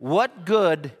 what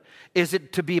good is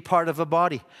it to be part of a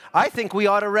body? I think we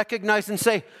ought to recognize and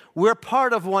say, we're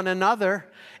part of one another.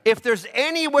 If there's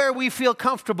anywhere we feel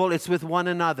comfortable, it's with one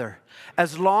another,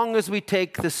 as long as we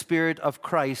take the Spirit of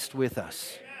Christ with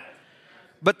us.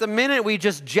 But the minute we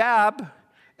just jab,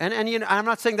 and you know, I'm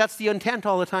not saying that's the intent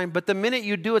all the time, but the minute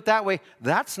you do it that way,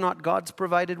 that's not God's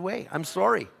provided way. I'm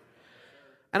sorry.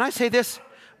 And I say this,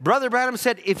 Brother Branham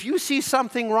said, if you see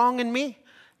something wrong in me,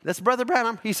 that's Brother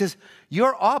Branham, he says,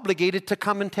 you're obligated to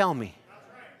come and tell me.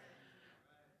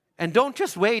 And don't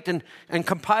just wait and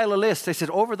compile a list. I said,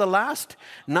 over the last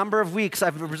number of weeks,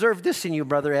 I've observed this in you,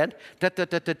 Brother Ed.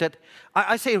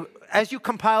 I say, as you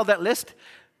compile that list,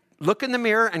 look in the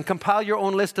mirror and compile your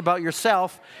own list about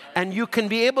yourself, and you can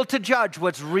be able to judge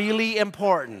what's really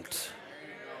important.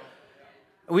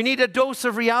 We need a dose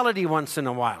of reality once in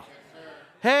a while.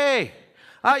 Hey,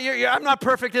 I'm not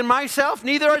perfect in myself,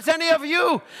 neither is any of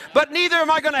you, but neither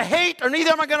am I going to hate, or neither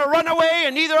am I going to run away,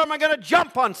 and neither am I going to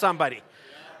jump on somebody.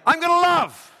 I'm going to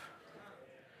love.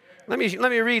 Let me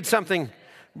read something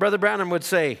Brother Branham would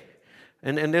say,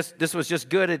 and this was just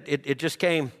good. It just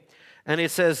came, and it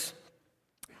says,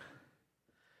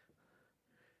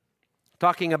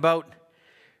 talking about,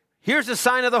 here's a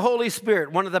sign of the Holy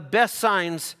Spirit, one of the best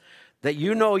signs that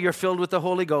you know you're filled with the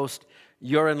Holy Ghost,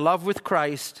 you're in love with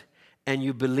Christ, and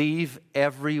you believe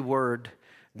every word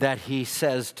that he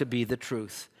says to be the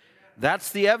truth.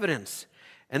 That's the evidence.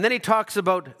 And then he talks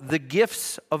about the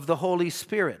gifts of the Holy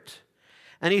Spirit.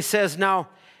 And he says, now,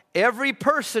 every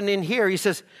person in here,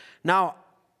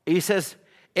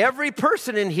 every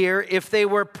person in here, if they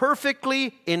were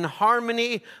perfectly in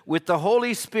harmony with the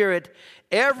Holy Spirit,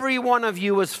 every one of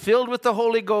you was filled with the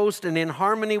Holy Ghost and in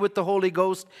harmony with the Holy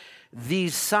Ghost,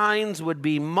 these signs would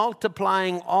be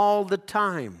multiplying all the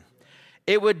time.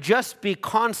 It would just be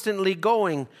constantly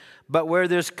going. But where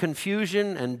there's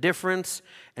confusion and difference,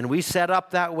 and we set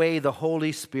up that way, the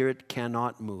Holy Spirit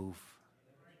cannot move.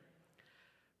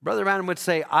 Brother Branham would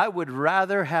say, I would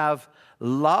rather have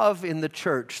love in the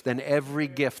church than every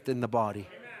gift in the body.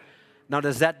 Now,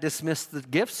 does that dismiss the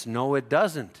gifts? No, it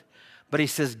doesn't. But he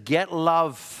says, get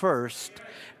love first,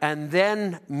 and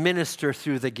then minister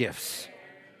through the gifts.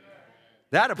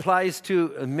 That applies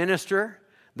to a minister.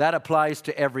 That applies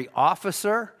to every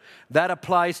officer. That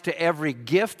applies to every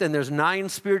gift, and there's 9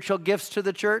 spiritual gifts to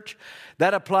the church.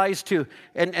 That applies to,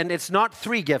 and it's not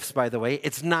 3 gifts, by the way,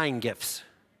 it's 9 gifts.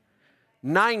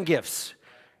 9 gifts.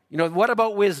 You know, what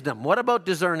about wisdom? What about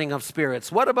discerning of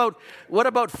spirits? What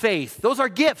about faith? Those are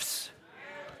gifts.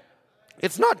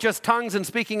 It's not just tongues and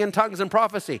speaking in tongues and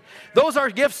prophecy. Those are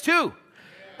gifts too.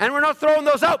 And we're not throwing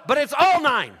those out, but it's all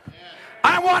 9.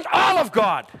 I want all of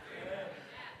God.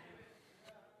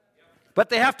 But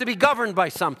they have to be governed by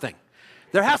something.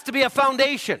 There has to be a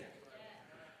foundation.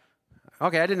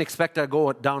 Okay, I didn't expect to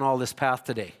go down all this path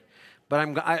today.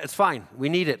 But it's fine. We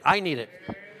need it. I need it.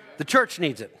 The church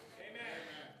needs it.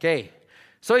 Okay.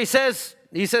 So he says,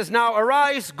 now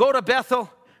arise, go to Bethel,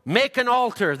 make an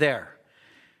altar there.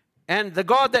 And the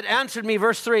God that answered me,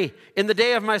 verse 3, in the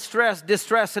day of my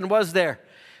distress and was there.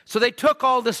 So they took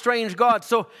all the strange gods.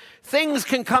 So things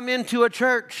can come into a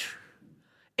church.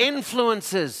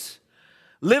 Influences.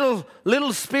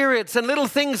 Little spirits and little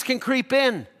things can creep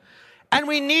in. And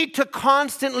we need to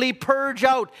constantly purge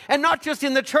out, and not just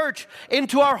in the church,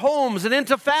 into our homes and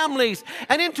into families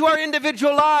and into our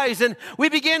individual lives. And we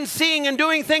begin seeing and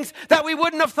doing things that we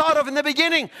wouldn't have thought of in the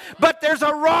beginning. But there's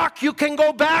a rock you can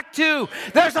go back to.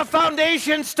 There's a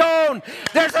foundation stone.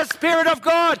 There's a Spirit of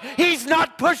God. He's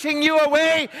not pushing you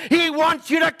away. He wants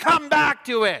you to come back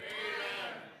to it.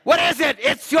 What is it?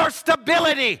 It's your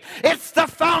stability. It's the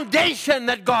foundation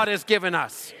that God has given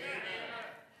us.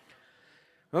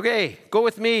 Okay, go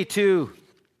with me to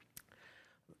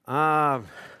 1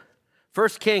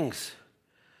 Kings.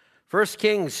 1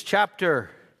 Kings chapter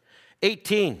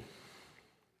 18.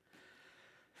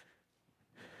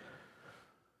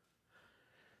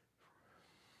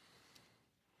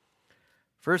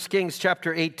 First Kings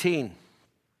chapter 18.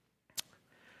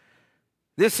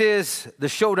 This is the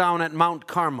showdown at Mount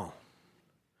Carmel.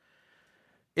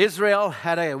 Israel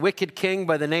had a wicked king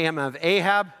by the name of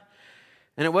Ahab.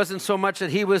 And it wasn't so much that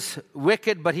he was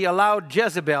wicked, but he allowed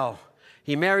Jezebel.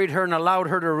 He married her and allowed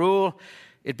her to rule.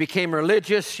 It became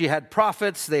religious. She had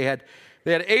prophets. They had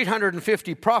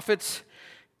 850 prophets.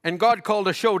 And God called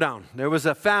a showdown. There was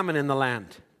a famine in the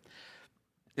land.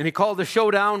 And he called the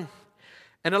showdown.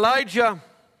 And Elijah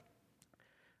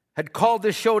had called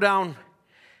this showdown.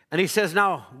 And he says,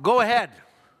 now, go ahead.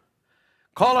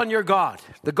 Call on your God.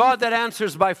 The God that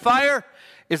answers by fire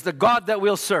is the God that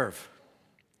we'll serve.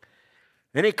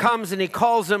 And he comes and he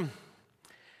calls him,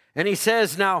 and he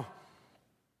says, now,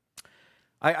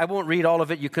 I won't read all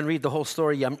of it. You can read the whole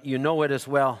story. You know it as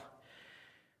well.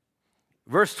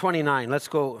 Verse 29. Let's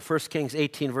go 1 Kings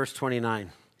 18, verse 29.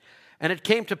 And it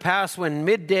came to pass when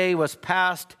midday was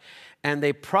past, and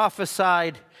they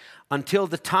prophesied until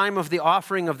the time of the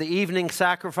offering of the evening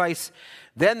sacrifice.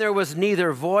 Then there was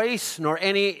neither voice nor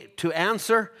any to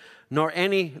answer, nor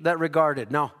any that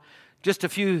regarded. Now, just a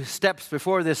few steps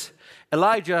before this,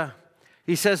 Elijah,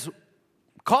 he says,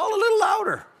 call a little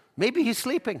louder. Maybe he's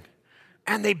sleeping.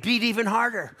 And they beat even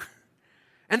harder.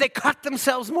 And they cut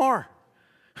themselves more.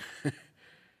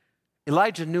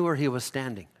 Elijah knew where he was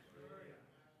standing.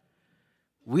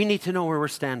 We need to know where we're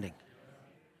standing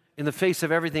in the face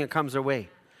of everything that comes our way.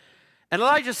 And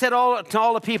Elijah said to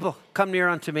all the people, come near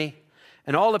unto me.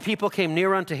 And all the people came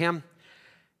near unto him.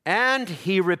 And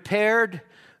he repaired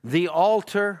the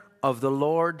altar of the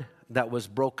Lord that was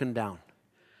broken down.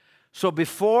 So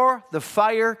before the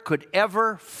fire could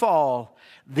ever fall,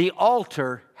 the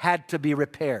altar had to be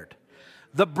repaired.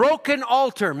 The broken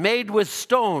altar made with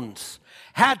stones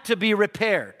had to be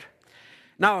repaired.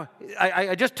 Now,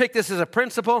 I just take this as a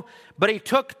principle, but he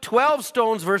took 12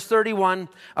 stones, verse 31,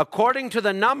 according to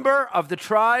the number of the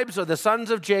tribes or the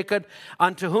sons of Jacob,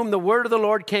 unto whom the word of the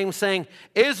Lord came, saying,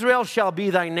 Israel shall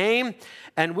be thy name.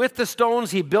 And with the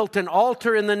stones he built an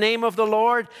altar in the name of the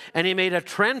Lord, and he made a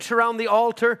trench around the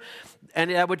altar, and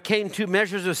that would contain 2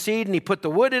 measures of seed, and he put the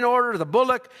wood in order, the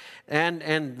bullock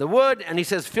and the wood, and he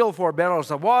says, fill 4 barrels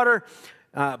of water,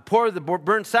 pour the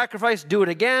burnt sacrifice, do it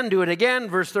again,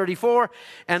 verse 34,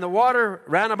 and the water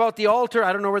ran about the altar.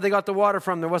 I don't know where they got the water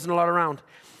from. There wasn't a lot around.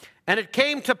 And it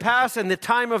came to pass in the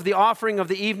time of the offering of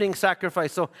the evening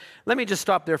sacrifice. So let me just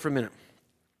stop there for a minute.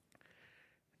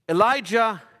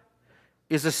 Elijah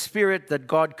is a spirit that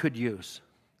God could use.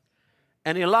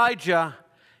 And Elijah,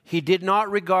 he did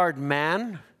not regard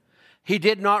man. He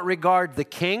did not regard the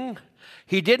king.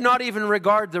 He did not even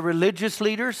regard the religious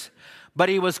leaders. But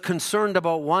he was concerned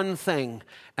about one thing,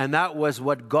 and that was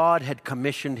what God had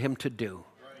commissioned him to do.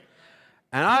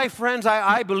 And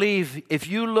I believe if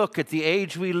you look at the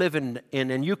age we live in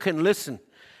and you can listen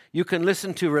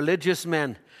to religious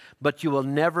men, but you will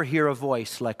never hear a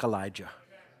voice like Elijah.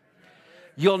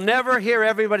 You'll never hear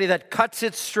everybody that cuts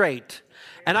it straight.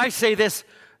 And I say this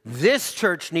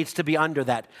church needs to be under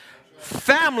that.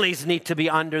 Families need to be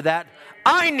under that.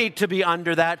 I need to be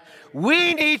under that.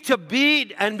 We need to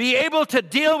be able to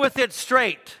deal with it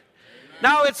straight.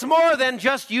 Now, it's more than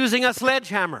just using a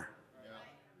sledgehammer.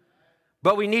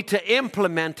 But we need to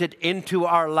implement it into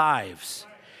our lives.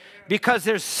 Because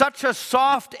there's such a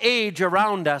soft age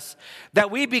around us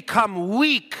that we become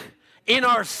weak in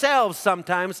ourselves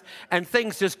sometimes, and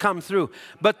things just come through.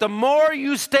 But the more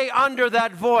you stay under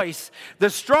that voice,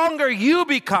 the stronger you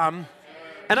become.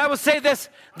 And I will say this,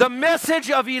 the message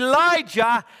of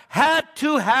Elijah had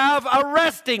to have a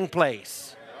resting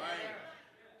place.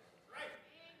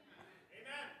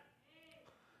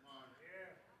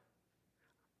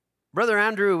 Brother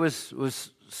Andrew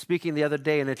was speaking the other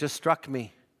day, and it just struck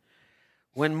me.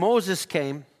 When Moses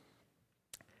came,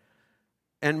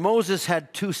 and Moses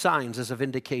had 2 signs as a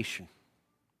vindication.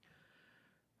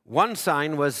 One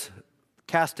sign was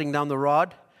casting down the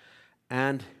rod,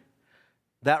 and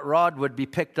that rod would be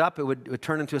picked up. It would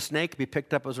turn into a snake, be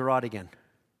picked up as a rod again.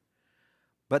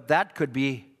 But that could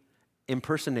be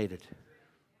impersonated.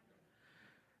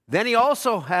 Then he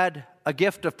also had a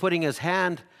gift of putting his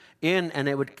hand in, and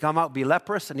it would come out, be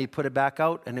leprous, and he'd put it back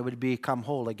out, and it would become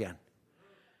whole again.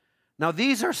 Now,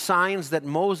 these are signs that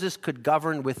Moses could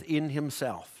govern within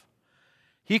himself.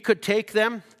 He could take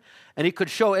them, and he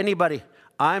could show anybody,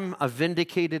 I'm a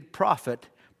vindicated prophet,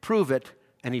 prove it,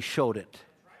 and he showed it.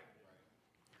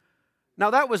 Now,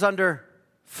 that was under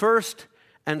first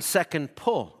and second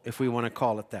pull, if we want to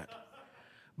call it that.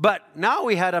 But now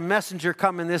we had a messenger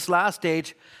come in this last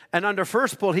age, and under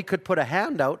first pull, he could put a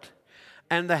hand out,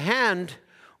 and the hand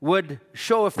would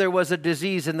show if there was a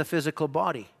disease in the physical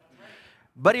body.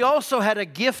 But he also had a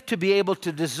gift to be able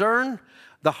to discern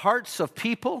the hearts of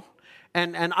people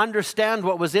and understand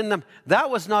what was in them. That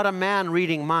was not a man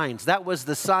reading minds. That was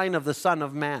the sign of the Son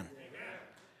of Man.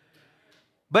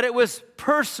 But it was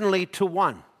personally to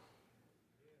one.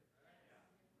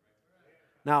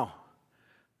 Now,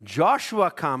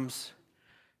 Joshua comes.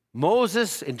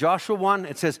 Moses, in Joshua 1,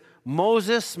 it says,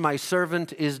 Moses, my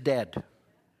servant, is dead.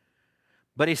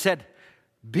 But he said,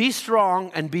 be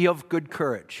strong and be of good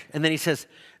courage. And then he says,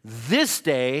 this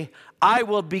day I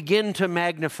will begin to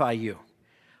magnify you.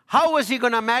 How was he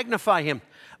going to magnify him?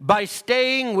 By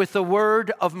staying with the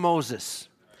word of Moses.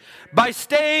 By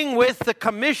staying with the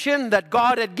commission that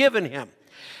God had given him.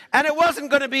 And it wasn't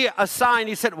going to be a sign.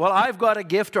 He said, well, I've got a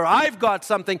gift or I've got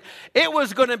something. It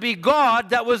was going to be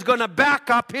God that was going to back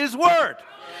up his word.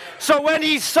 So when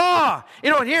he saw,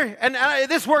 and here, and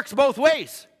this works both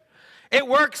ways. It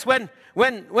works when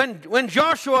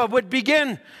Joshua would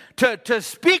begin to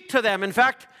speak to them. In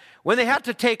fact, when they had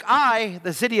to take Ai,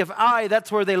 the city of Ai,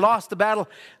 that's where they lost the battle.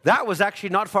 That was actually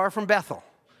not far from Bethel.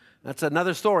 That's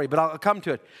another story, but I'll come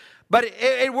to it. But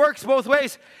it works both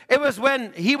ways. It was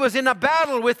when he was in a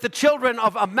battle with the children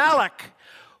of Amalek,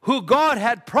 who God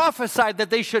had prophesied that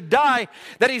they should die,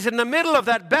 that he's in the middle of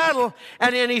that battle,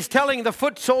 and then he's telling the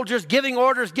foot soldiers, giving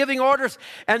orders,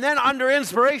 and then under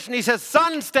inspiration he says,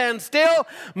 sun, stand still,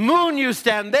 moon, you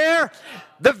stand there.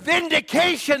 The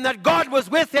vindication that God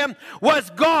was with him was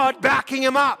God backing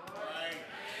him up.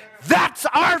 That's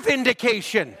our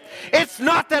vindication. It's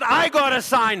not that I got a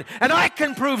sign and I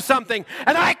can prove something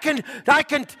and I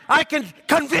can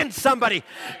convince somebody.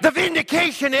 The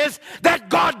vindication is that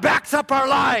God backs up our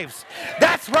lives.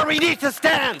 That's where we need to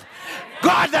stand.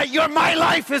 God, that my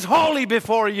life is holy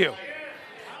before you.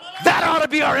 That ought to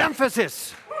be our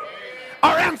emphasis.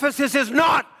 Our emphasis is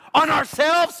not on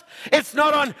ourselves. It's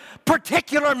not on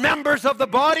particular members of the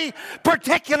body,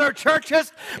 particular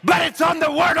churches, but it's on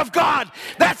the Word of God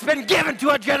that's been given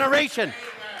to a generation.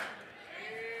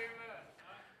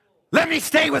 Let me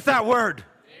stay with that word.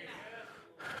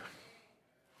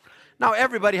 Now,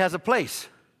 everybody has a place.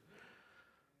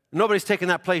 Nobody's taking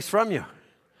that place from you.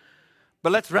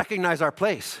 But let's recognize our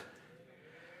place.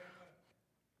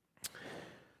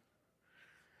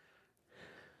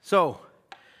 So,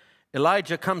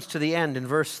 Elijah comes to the end in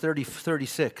verse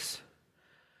 36.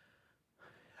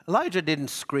 Elijah didn't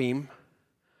scream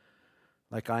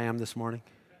like I am this morning.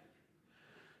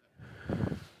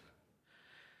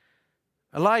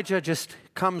 Elijah just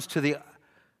comes to the,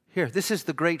 here, this is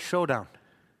the great showdown.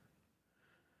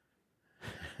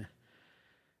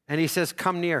 And he says,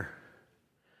 come near.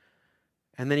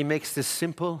 And then he makes this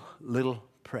simple little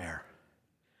prayer.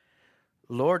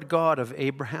 Lord God of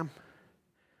Abraham,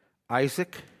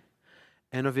 Isaac,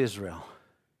 and of Israel,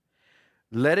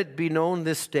 let it be known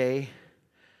this day,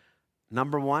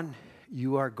 number one,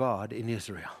 you are God in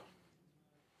Israel.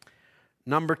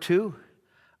 Number two,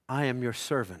 I am your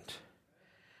servant.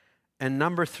 And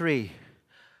number three,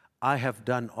 I have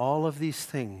done all of these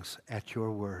things at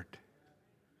your word.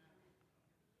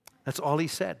 That's all he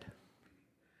said.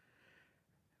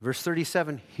 Verse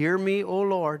 37, hear me, O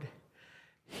Lord,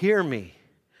 hear me,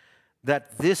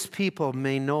 that this people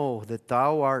may know that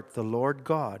thou art the Lord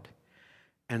God,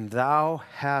 and thou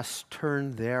hast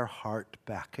turned their heart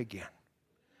back again.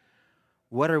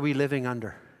 What are we living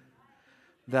under?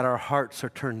 That our hearts are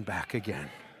turned back again.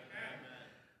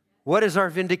 What is our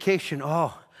vindication?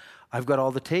 Oh, I've got all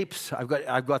the tapes. I've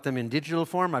got them in digital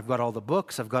form. I've got all the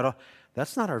books.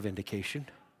 That's not our vindication.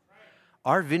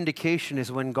 Our vindication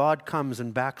is when God comes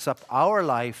and backs up our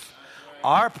life,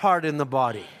 our part in the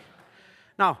body.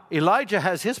 Now, Elijah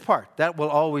has his part. That will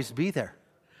always be there.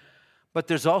 But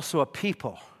there's also a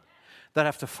people that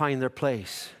have to find their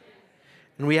place.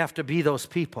 And we have to be those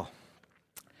people.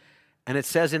 And it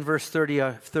says in verse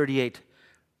 38,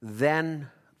 then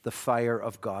the fire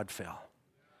of God fell.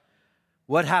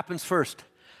 What happens first?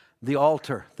 The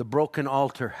altar, the broken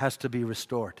altar, has to be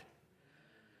restored.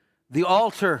 The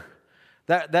altar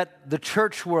that the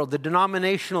church world, the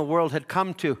denominational world had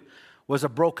come to was a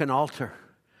broken altar.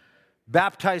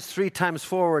 Baptized 3 times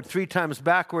forward, 3 times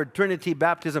backward, Trinity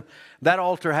baptism. That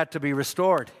altar had to be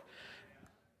restored.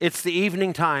 It's the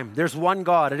evening time. There's one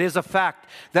God. It is a fact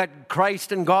that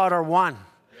Christ and God are one.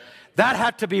 That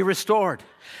had to be restored.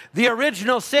 The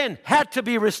original sin had to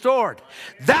be restored.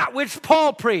 That which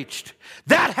Paul preached,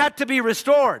 that had to be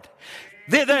restored.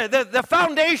 The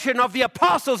foundation of the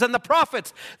apostles and the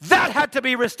prophets, that had to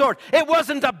be restored. It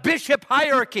wasn't a bishop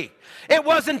hierarchy. It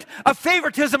wasn't a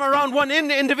favoritism around one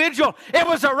individual. It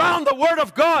was around the Word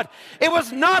of God. It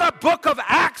was not a book of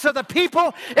Acts of the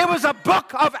people. It was a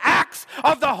book of Acts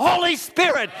of the Holy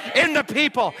Spirit in the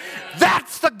people.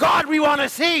 That's the God we want to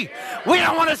see. We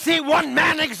don't want to see one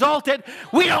man exalted.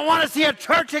 We don't want to see a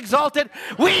church exalted.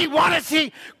 We want to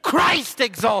see Christ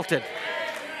exalted.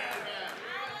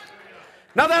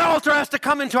 Now that altar has to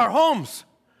come into our homes.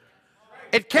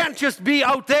 It can't just be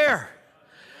out there.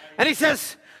 And he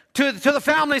says to the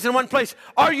families in one place,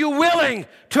 are you willing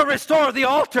to restore the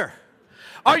altar?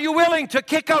 Are you willing to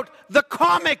kick out the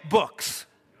comic books?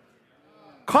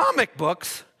 Comic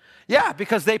books? Yeah,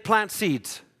 because they plant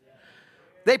seeds.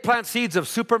 They plant seeds of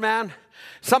Superman,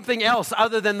 something else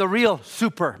other than the real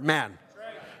Superman.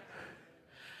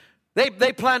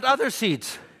 They plant other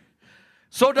seeds.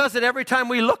 So does it every time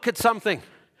we look at something.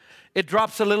 It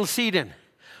drops a little seed in.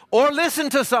 Or listen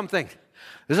to something.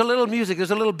 There's a little music,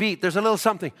 there's a little beat, there's a little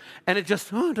something. And it just,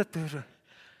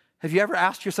 have you ever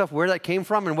asked yourself where that came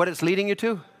from and what it's leading you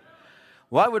to?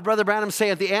 Why would Brother Branham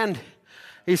say at the end,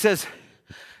 he says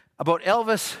about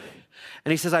Elvis,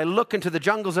 and he says, I look into the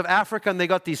jungles of Africa and they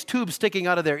got these tubes sticking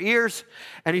out of their ears.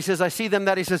 And he says, I see them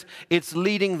that, he says, it's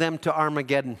leading them to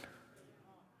Armageddon.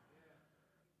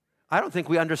 I don't think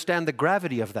we understand the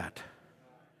gravity of that.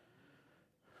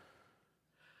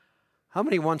 How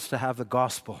many wants to have the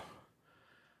gospel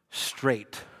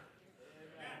straight?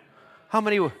 How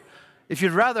many, if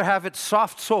you'd rather have it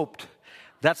soft-soaped,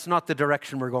 that's not the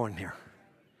direction we're going here.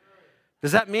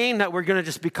 Does that mean that we're going to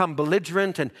just become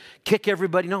belligerent and kick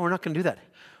everybody? No, we're not going to do that.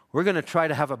 We're going to try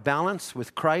to have a balance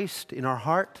with Christ in our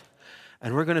heart,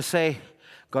 and we're going to say,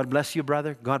 God bless you,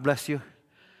 brother. God bless you.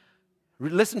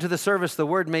 Listen to the service, The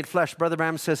Word Made Flesh. Brother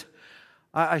Branham says,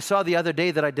 I saw the other day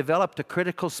that I developed a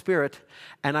critical spirit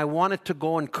and I wanted to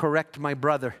go and correct my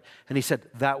brother. And he said,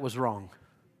 that was wrong.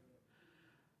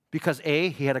 Because A,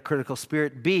 he had a critical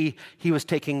spirit. B, he was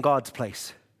taking God's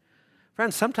place.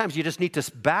 Friends, sometimes you just need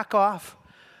to back off,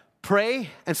 Pray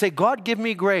and say, God, give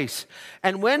me grace.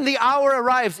 And when the hour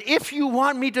arrives, if you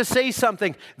want me to say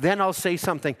something, then I'll say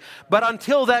something. But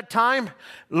until that time,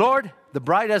 Lord, the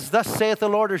bride as thus saith the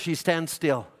Lord, or she stands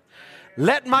still.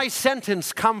 Let my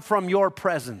sentence come from your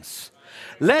presence.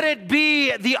 Let it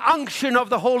be the unction of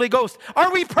the Holy Ghost.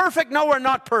 Are we perfect? No, we're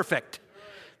not perfect.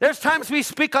 There's times we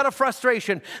speak out of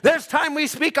frustration. There's times we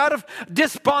speak out of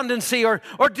despondency or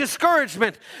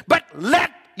discouragement. But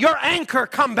let your anchor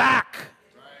come back.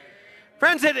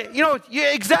 Friends, you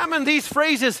examine these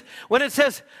phrases when it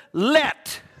says,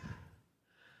 let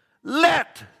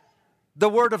the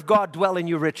word of God dwell in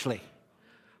you richly.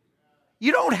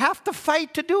 You don't have to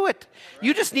fight to do it.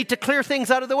 You just need to clear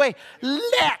things out of the way.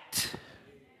 Let.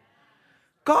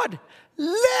 God,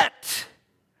 let.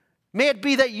 May it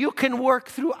be that you can work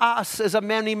through us as a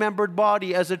many-membered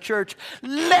body, as a church.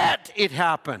 Let it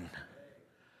happen.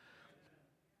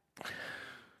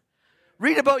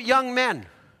 Read about young men.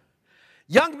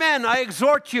 Young men, I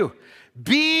exhort you,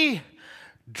 be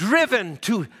driven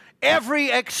to every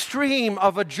extreme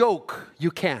of a joke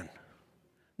you can.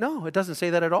 No, it doesn't say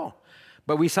that at all.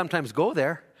 But we sometimes go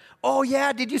there. Oh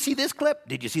yeah, did you see this clip?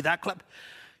 Did you see that clip?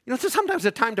 So sometimes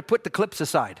it's time to put the clips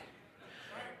aside.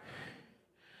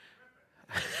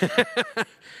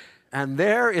 And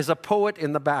there is a poet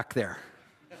in the back there.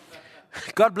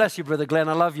 God bless you, Brother Glenn.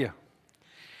 I love you.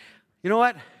 You know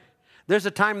what? There's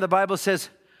a time the Bible says,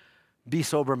 be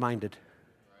sober-minded.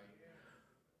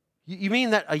 You mean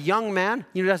that a young man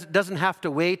doesn't have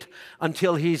to wait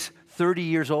until he's 30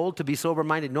 years old to be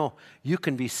sober-minded? No, you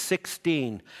can be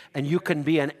 16 and you can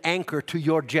be an anchor to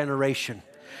your generation.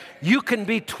 You can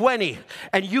be 20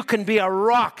 and you can be a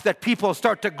rock that people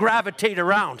start to gravitate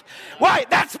around. Why?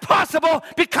 That's possible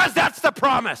because that's the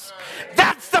promise.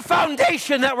 That's the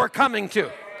foundation that we're coming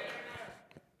to.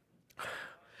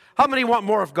 How many want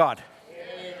more of God?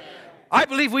 I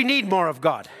believe we need more of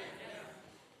God.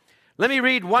 Let me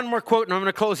read one more quote and I'm going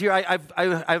to close here.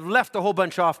 I've left a whole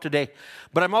bunch off today,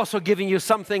 but I'm also giving you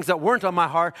some things that weren't on my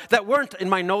heart, that weren't in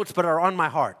my notes, but are on my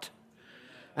heart.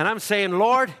 And I'm saying,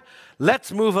 Lord,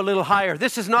 let's move a little higher.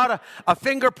 This is not a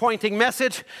finger-pointing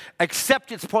message,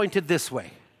 except it's pointed this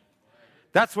way.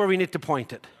 That's where we need to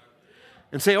point it.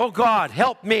 And say, oh God,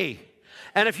 help me.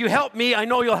 And if you help me, I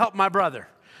know you'll help my brother.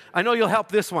 I know you'll help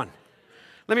this one.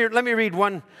 Let me read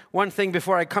one thing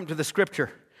before I come to the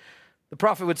scripture. The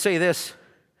prophet would say this.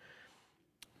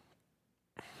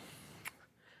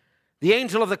 The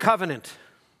angel of the covenant.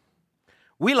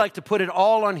 We like to put it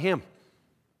all on him,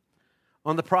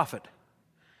 on the prophet.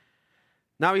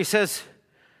 Now he says,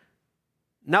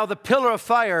 now the pillar of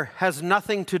fire has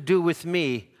nothing to do with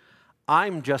me.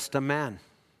 I'm just a man.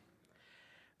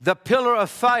 The pillar of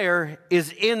fire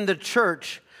is in the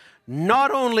church,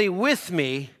 not only with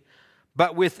me,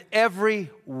 but with every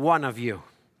one of you.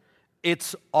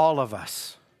 It's all of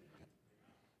us.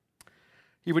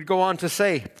 He would go on to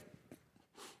say,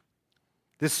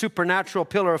 this supernatural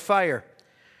pillar of fire,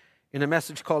 in a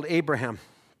message called Abraham,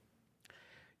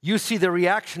 you see the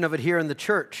reaction of it here in the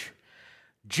church.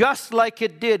 Just like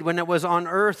it did when it was on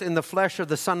earth in the flesh of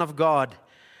the Son of God.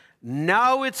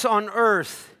 Now it's on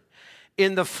earth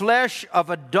in the flesh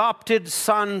of adopted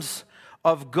sons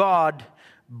of God,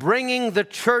 bringing the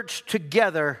church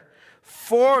together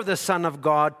for the Son of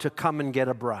God to come and get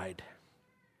a bride.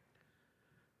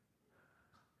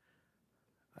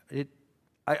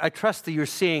 I trust that you're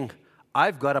seeing,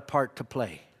 I've got a part to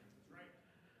play.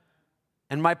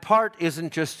 And my part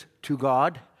isn't just to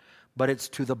God, but it's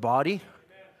to the body.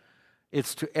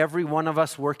 It's to every one of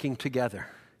us working together.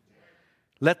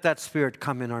 Let that Spirit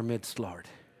come in our midst, Lord.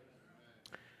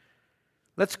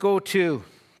 Let's go to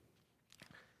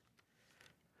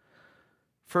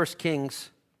 1 Kings.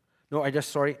 No,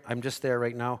 I'm just there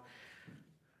right now.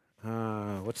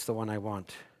 What's the one I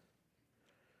want?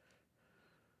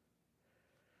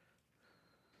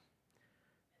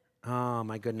 Oh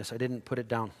my goodness, I didn't put it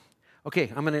down.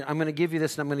 Okay, I'm gonna give you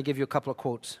this, and I'm gonna give you a couple of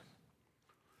quotes.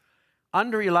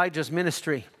 Under Elijah's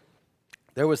ministry,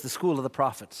 there was the school of the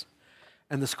prophets.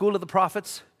 And the school of the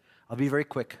prophets, I'll be very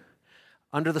quick.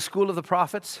 Under the school of the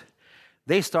prophets,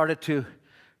 they started to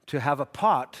have a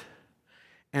pot,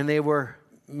 and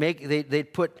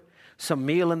they'd put some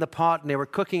meal in the pot, and they were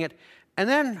cooking it. And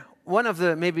then one of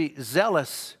the maybe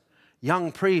zealous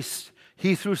young priests,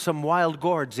 he threw some wild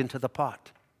gourds into the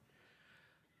pot.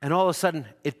 And all of a sudden,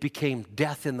 it became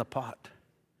death in the pot.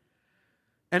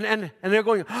 And they're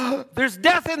going, oh, there's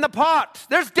death in the pot.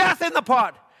 There's death in the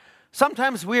pot.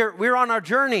 Sometimes we're on our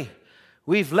journey.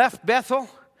 We've left Bethel.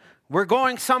 We're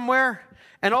going somewhere.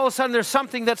 And all of a sudden, there's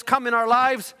something that's come in our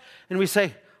lives. And we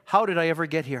say, how did I ever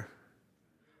get here?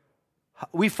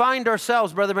 We find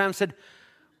ourselves, Brother Branham said,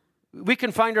 we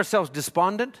can find ourselves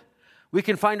despondent. We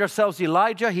can find ourselves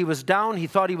Elijah. He was down. He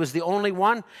thought he was the only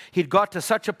one. He'd got to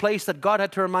such a place that God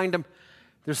had to remind him,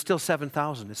 there's still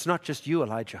 7,000. It's not just you,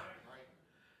 Elijah.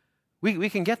 We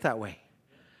can get that way.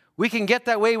 We can get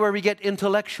that way where we get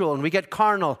intellectual and we get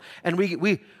carnal and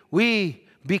we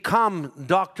become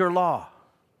Dr. Law.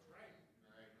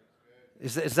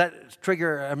 Is that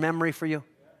trigger a memory for you?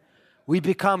 We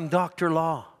become Dr.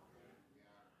 Law.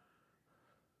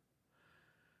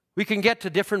 We can get to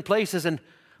different places,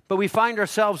 but we find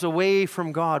ourselves away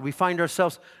from God. We find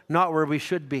ourselves not where we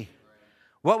should be.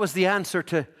 What was the answer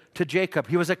to Jacob?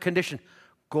 He was a condition.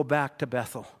 Go back to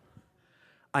Bethel.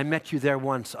 I met you there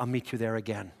once. I'll meet you there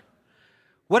again.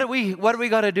 What do we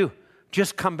got to do?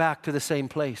 Just come back to the same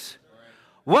place.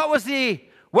 What was the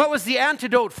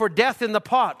antidote for death in the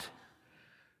pot?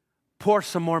 Pour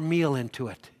some more meal into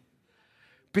it.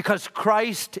 Because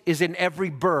Christ is in every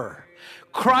burr.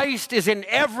 Christ is in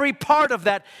every part of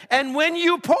that. And when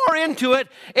you pour into it,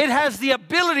 it has the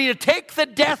ability to take the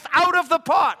death out of the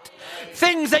pot.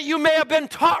 Things that you may have been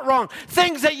taught wrong.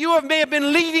 Things that you may have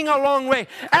been leading a long way.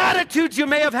 Attitudes you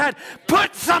may have had.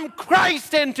 Put some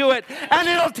Christ into it, and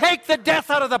it'll take the death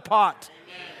out of the pot.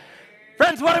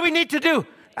 Friends, what do we need to do?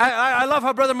 I love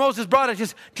how Brother Moses brought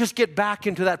it. Just get back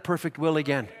into that perfect will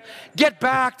again. Get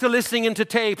back to listening into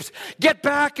tapes. Get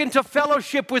back into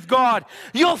fellowship with God.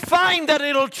 You'll find that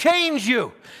it'll change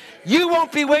you. You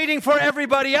won't be waiting for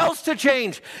everybody else to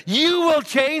change. You will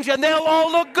change and they'll all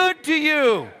look good to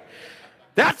you.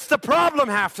 That's the problem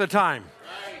half the time.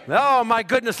 Oh my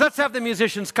goodness. Let's have the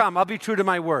musicians come. I'll be true to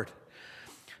my word.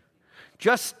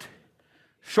 Just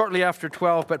shortly after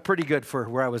 12, but pretty good for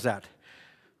where I was at.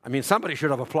 I mean, somebody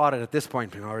should have applauded at this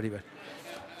point already, but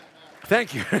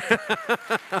thank you.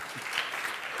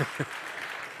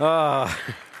 How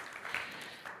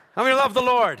many love the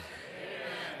Lord?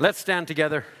 Amen. Let's stand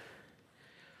together.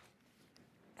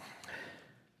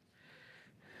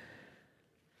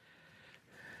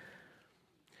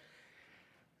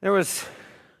 I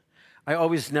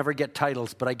always never get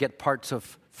titles, but I get parts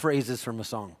of phrases from a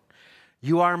song.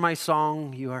 You are my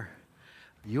song, you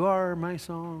are my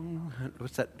song.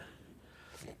 What's that?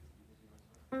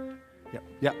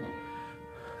 Yep.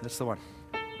 That's the one.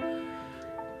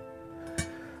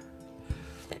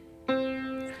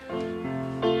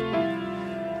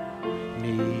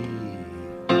 Me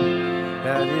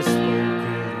that is spoken.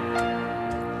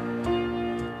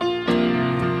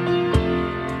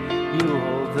 You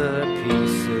hold the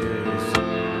pieces.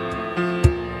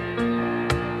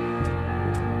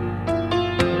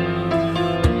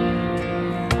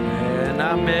 And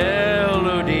a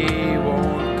melody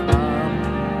won't come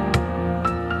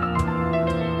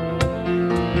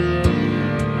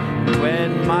when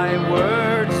my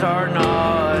words are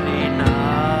not enough.